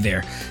case right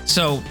there.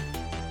 So,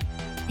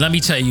 let me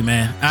tell you,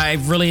 man, I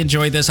really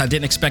enjoyed this. I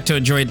didn't expect to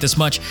enjoy it this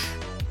much.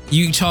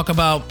 You talk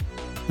about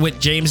what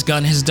James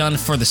Gunn has done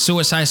for the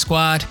Suicide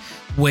Squad,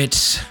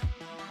 with,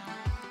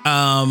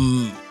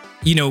 in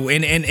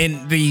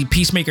the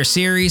Peacemaker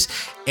series,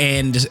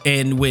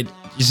 and what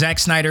Zack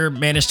Snyder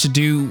managed to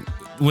do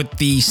with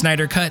the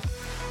Snyder Cut,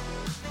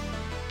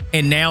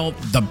 and now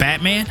the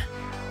Batman,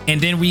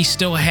 and then we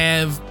still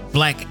have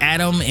Black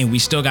Adam, and we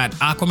still got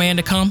Aquaman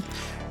to come.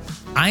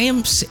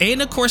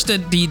 And of course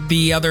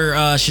the other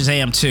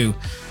Shazam too.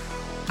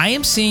 I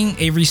am seeing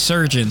a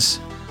resurgence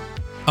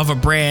of a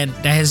brand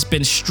that has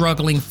been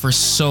struggling for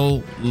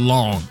so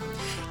long.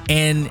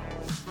 And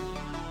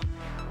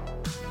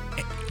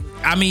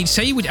I mean,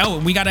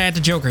 we got to add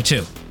the Joker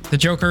too. The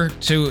Joker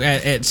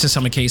to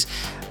some case.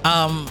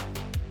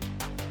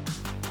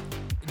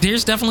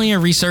 There's definitely a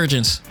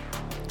resurgence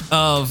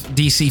of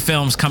DC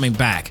films coming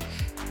back.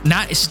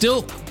 Not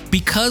still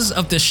because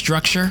of the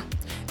structure,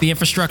 the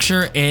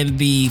infrastructure, and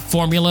the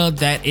formula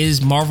that is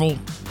the Marvel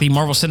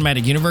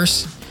Cinematic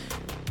Universe.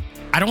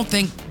 I don't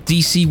think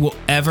DC will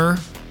ever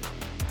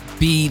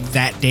be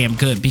that damn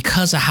good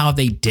because of how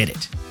they did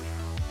it.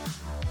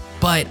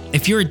 But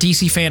if you're a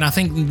DC fan, I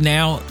think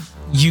now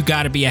you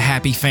got to be a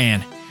happy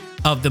fan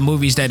of the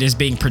movies that is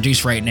being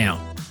produced right now.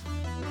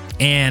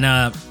 And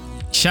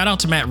shout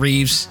out to Matt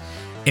Reeves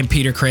and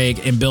Peter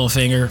Craig and Bill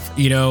Finger.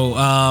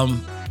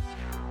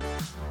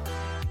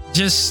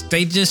 This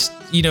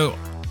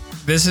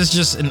is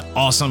just an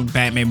awesome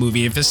Batman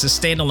movie. If it's a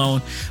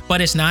standalone,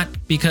 but it's not,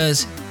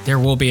 because there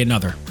will be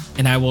another,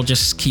 and I will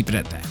just keep it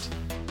at that.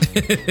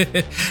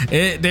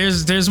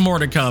 There's more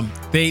to come.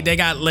 They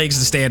got legs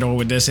to stand on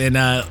with this, and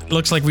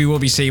looks like we will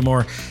be seeing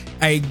more.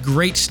 A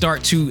great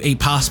start to a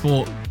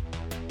possible,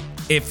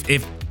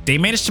 if they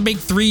manage to make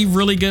 3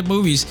 really good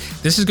movies,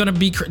 this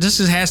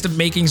has the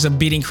makings of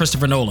beating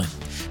Christopher Nolan.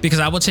 Because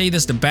I will tell you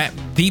this,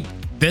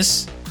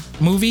 this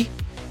movie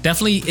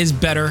definitely is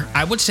better.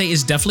 I would say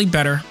is definitely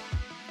better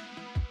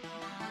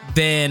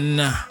than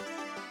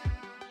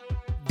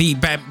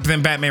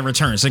Batman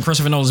Returns, than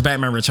Christopher Nolan's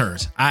Batman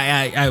Returns.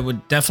 I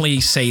would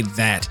definitely say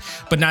that,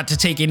 but not to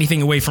take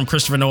anything away from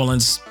Christopher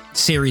Nolan's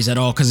series at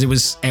all, because it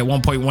was at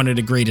one point one of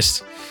the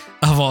greatest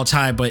of all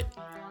time. But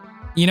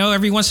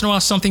every once in a while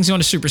something's going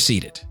to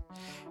supersede it,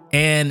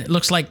 and it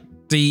looks like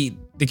the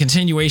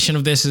continuation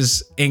of this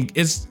is in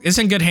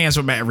good hands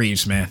with Matt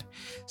Reeves, man.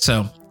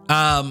 So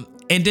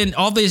and then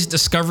all these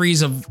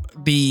discoveries of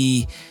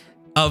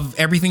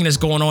everything that's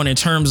going on in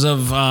terms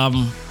of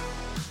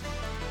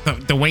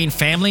the Wayne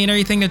family and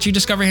everything that you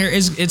discover here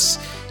it's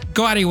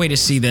go out of your way to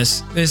see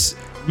this.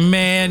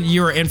 Man,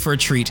 you're in for a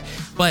treat.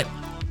 But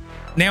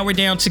now we're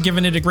down to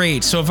giving it a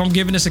grade. So if I'm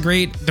giving this a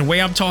grade, the way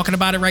I'm talking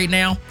about it right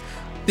now,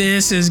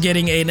 this is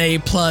getting an A+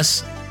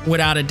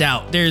 without a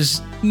doubt.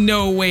 There's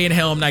no way in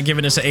hell I'm not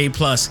giving this an A+.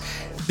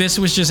 This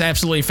was just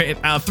absolutely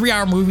a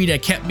 3-hour movie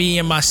that kept me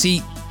in my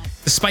seat,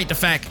 despite the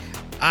fact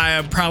I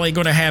am probably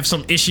going to have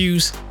some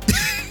issues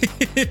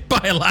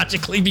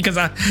biologically because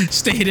I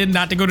stayed in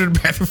not to go to the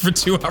bathroom for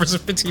 2 hours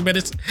and 15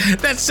 minutes.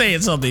 That's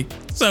saying something.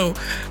 So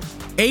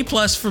A+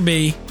 for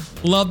me.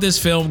 Love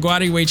this film. Go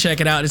out of your way,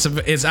 check it out.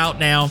 It's out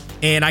now,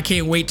 and I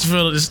can't wait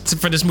for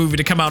this movie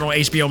to come out on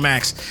HBO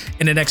Max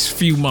in the next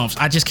few months.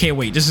 I just can't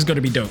wait. This is going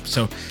to be dope.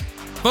 So,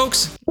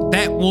 folks,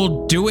 that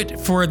will do it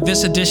for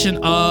this edition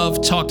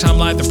of Talk Time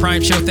Live, the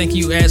Prime Show. Thank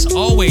you, as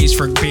always,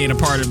 for being a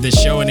part of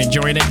this show and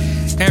enjoying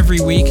it every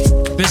week.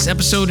 This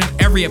episode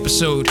and every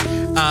episode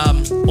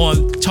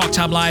on Talk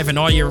Time Live and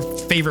all your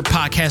favorite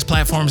podcast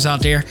platforms out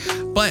there.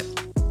 But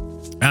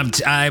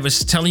I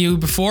was telling you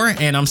before,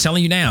 and I'm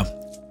telling you now,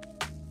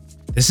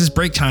 this is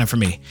break time for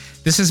me.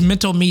 This is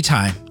mental me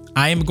time.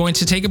 I am going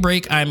to take a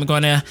break. I'm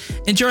going to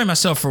enjoy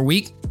myself for a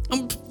week.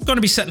 I'm going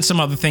to be setting some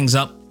other things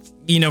up,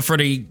 for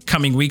the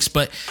coming weeks,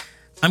 but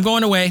I'm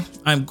going away.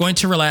 I'm going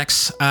to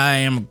relax. I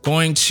am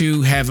going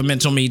to have a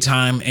mental me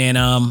time, and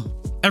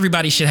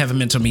everybody should have a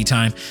mental me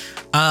time.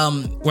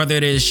 Whether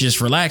it is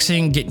just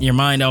relaxing, getting your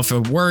mind off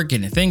of work,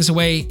 getting things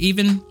away,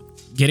 even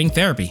getting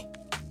therapy,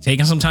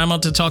 taking some time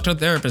out to talk to a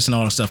therapist and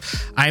all that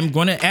stuff. I'm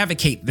going to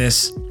advocate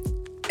this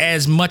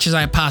as much as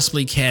I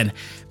possibly can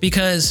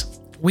because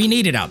we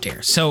need it out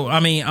there. So, I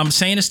mean, I'm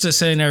saying this to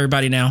say to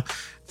everybody now.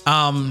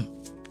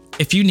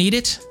 If you need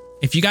it,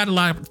 if you got a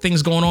lot of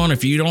things going on,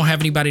 if you don't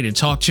have anybody to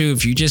talk to,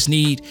 if you just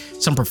need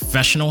some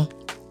professional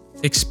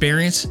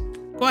experience,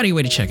 go out of your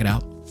way to check it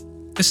out.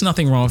 There's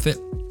nothing wrong with it.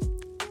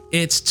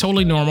 It's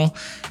totally normal,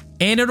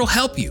 and it'll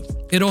help you.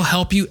 It'll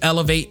help you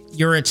elevate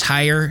your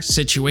entire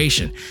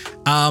situation.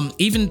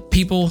 Even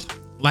people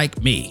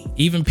like me,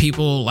 even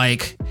people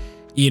like,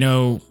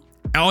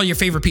 all your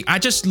favorite people I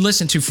just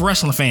listen to for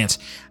wrestling fans.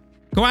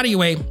 Go out of your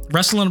way,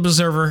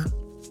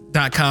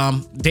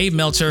 WrestlingObserver.com. Dave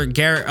Meltzer,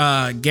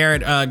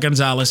 Garrett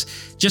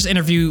Gonzalez just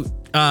interviewed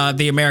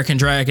the American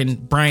Dragon,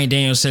 Bryan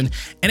Danielson,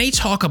 and they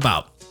talk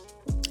about,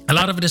 a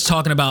lot of it is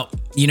talking about,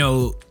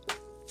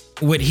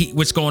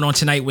 what's going on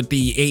tonight with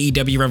the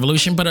AEW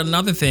Revolution. But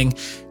another thing,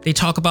 they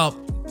talk about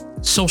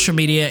social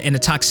media and the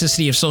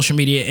toxicity of social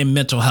media and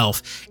mental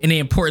health and the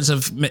importance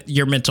of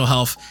your mental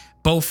health,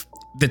 both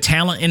the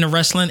talent in the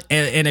wrestling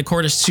and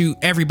accordance to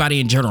everybody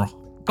in general.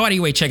 Go out of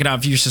your way, check it out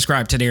if you're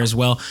subscribed to there as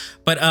well.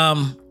 But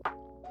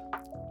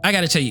I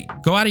got to tell you,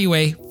 go out of your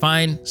way,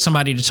 find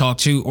somebody to talk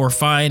to, or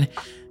find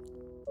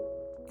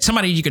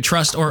somebody you could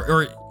trust,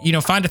 or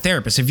find a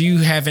therapist. If you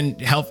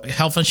haven't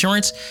health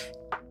insurance,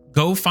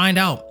 go find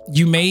out.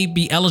 You may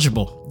be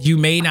eligible. You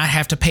may not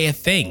have to pay a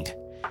thing,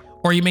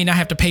 or you may not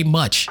have to pay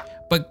much,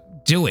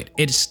 but do it.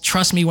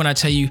 Trust me when I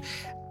tell you,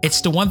 it's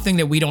the one thing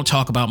that we don't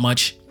talk about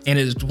much, and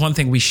it's one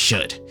thing we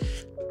should,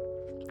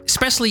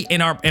 especially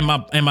in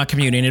my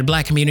community, in the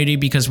Black community,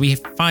 because we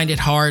find it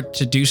hard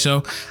to do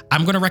so.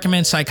 I'm going to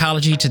recommend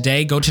Psychology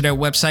Today. Go to their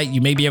website.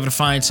 You may be able to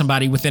find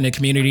somebody within the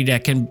community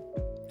that can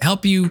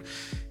help you,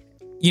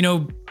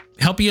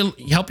 help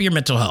your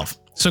mental health.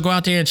 So go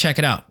out there and check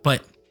it out.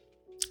 But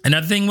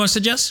another thing I want to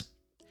suggest,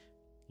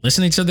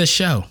 listening to this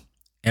show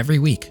every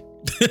week.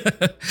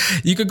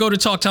 You could go to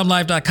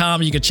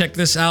TalkTimeLive.com. You could check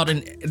this out,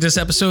 and this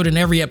episode and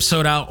every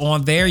episode out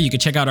on there. You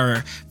could check out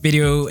our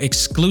video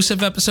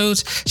exclusive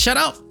episodes. Shout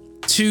out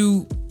to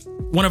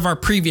one of our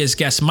previous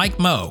guests, Mike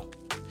Moe.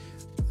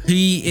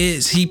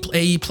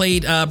 He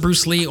played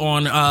Bruce Lee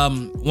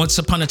on Once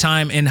Upon a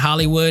Time in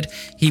Hollywood.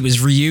 He was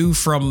Ryu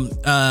from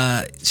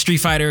Street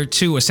Fighter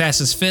 2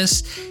 Assassin's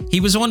Fist. He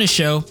was on the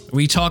show.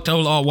 We talked a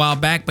while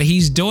back, but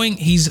he's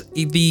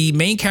the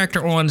main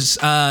character on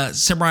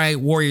Samurai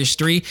Warriors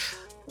 3.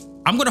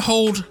 I'm going to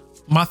hold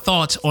my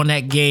thoughts on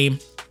that game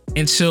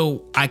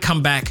until I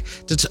come back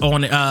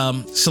on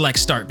Select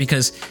Start,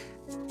 because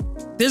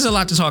there's a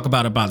lot to talk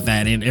about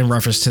that in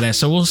reference to that.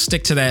 So we'll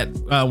stick to that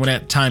when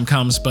that time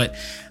comes. But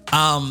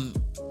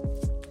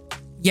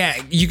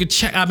you could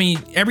check,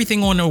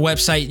 everything on the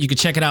website. You could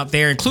check it out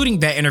there, including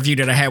that interview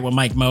that I had with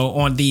Mike Moe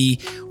on the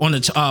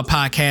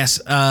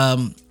podcast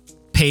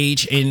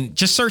page, and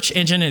just search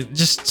engine and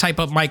just type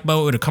up Mike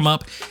Moe. It'll come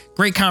up.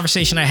 Great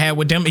conversation I had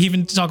with him.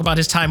 Even talk about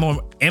his time on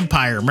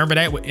Empire. Remember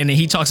that? And then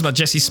he talks about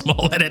Jesse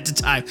Smollett at the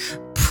time,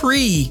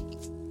 pre-scandal,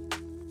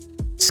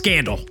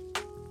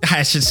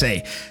 I should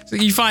say. So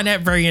you find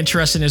that very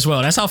interesting as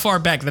well. That's how far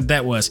back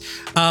that was.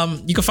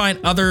 You can find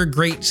other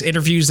great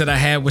interviews that I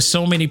had with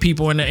so many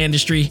people in the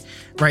industry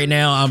right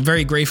now. I'm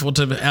very grateful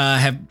to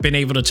have been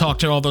able to talk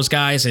to all those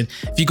guys. And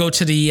if you go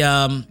to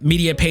the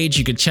media page,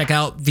 you can check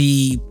out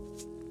the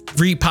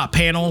Repop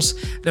panels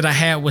that I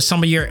had with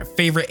some of your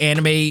favorite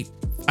anime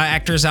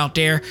actors out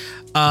there.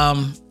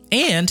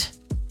 And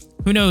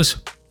who knows,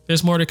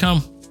 there's more to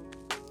come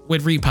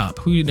with Repop.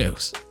 Who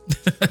knows?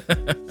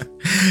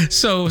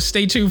 So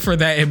stay tuned for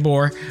that and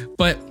more.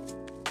 But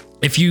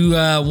if you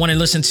want to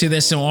listen to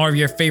this on all of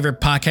your favorite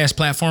podcast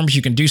platforms,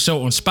 you can do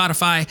so on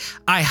Spotify,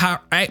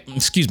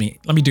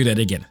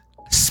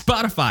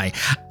 Spotify,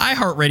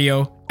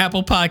 iHeartRadio,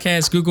 Apple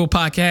Podcasts, Google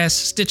Podcasts,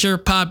 Stitcher,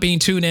 Podbean,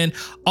 TuneIn,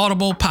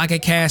 Audible,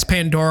 Pocket Cast,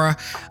 Pandora,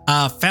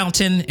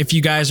 Fountain. If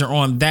you guys are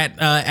on that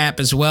app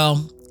as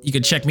well, you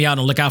can check me out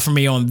and look out for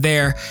me on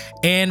there.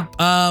 And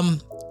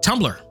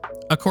Tumblr.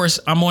 Of course,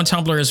 I'm on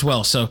Tumblr as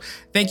well. So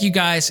thank you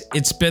guys.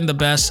 It's been the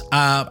best.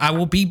 I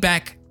will be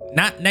back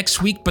not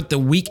next week, but the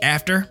week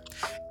after.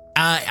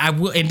 I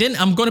will, and then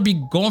I'm going to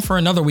be going for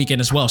another weekend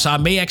as well. So I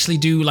may actually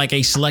do like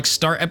a Select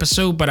Start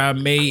episode, but I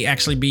may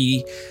actually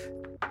be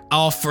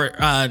off for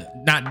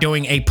not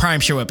doing a Prime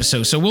Show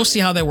episode. So we'll see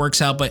how that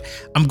works out. But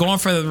I'm going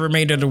for the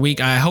remainder of the week.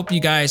 I hope you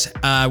guys,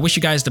 wish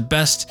you guys the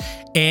best,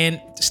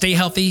 and stay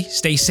healthy,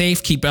 stay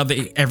safe, keep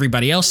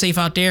everybody else safe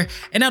out there.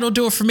 And that'll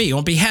do it for me.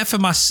 On behalf of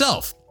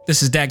myself,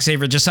 this is Dak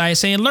Xavier Josiah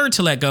saying, learn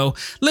to let go,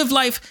 live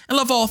life, and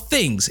love all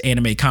things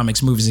anime,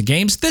 comics, movies, and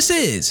games. This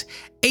is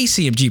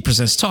ACMG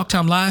Presents Talk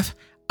Time Live.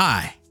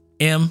 I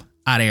am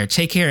out of here.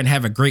 Take care and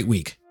have a great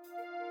week.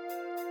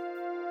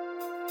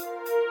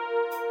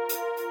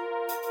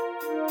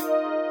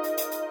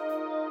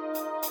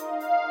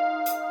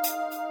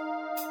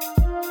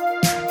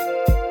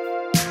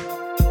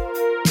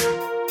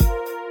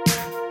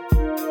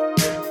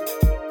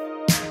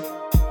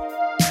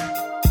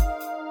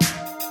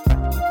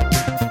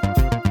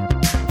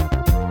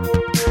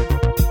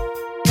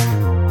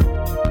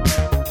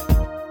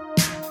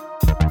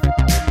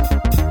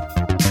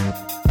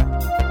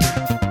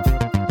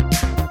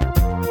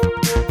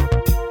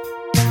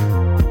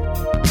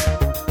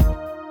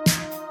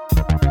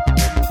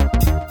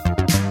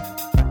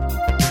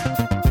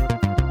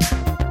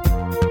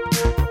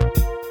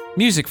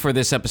 Music for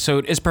this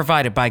episode is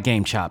provided by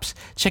Game Chops.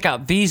 Check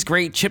out these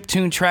great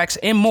chiptune tracks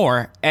and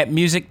more at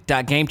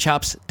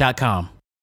music.gamechops.com.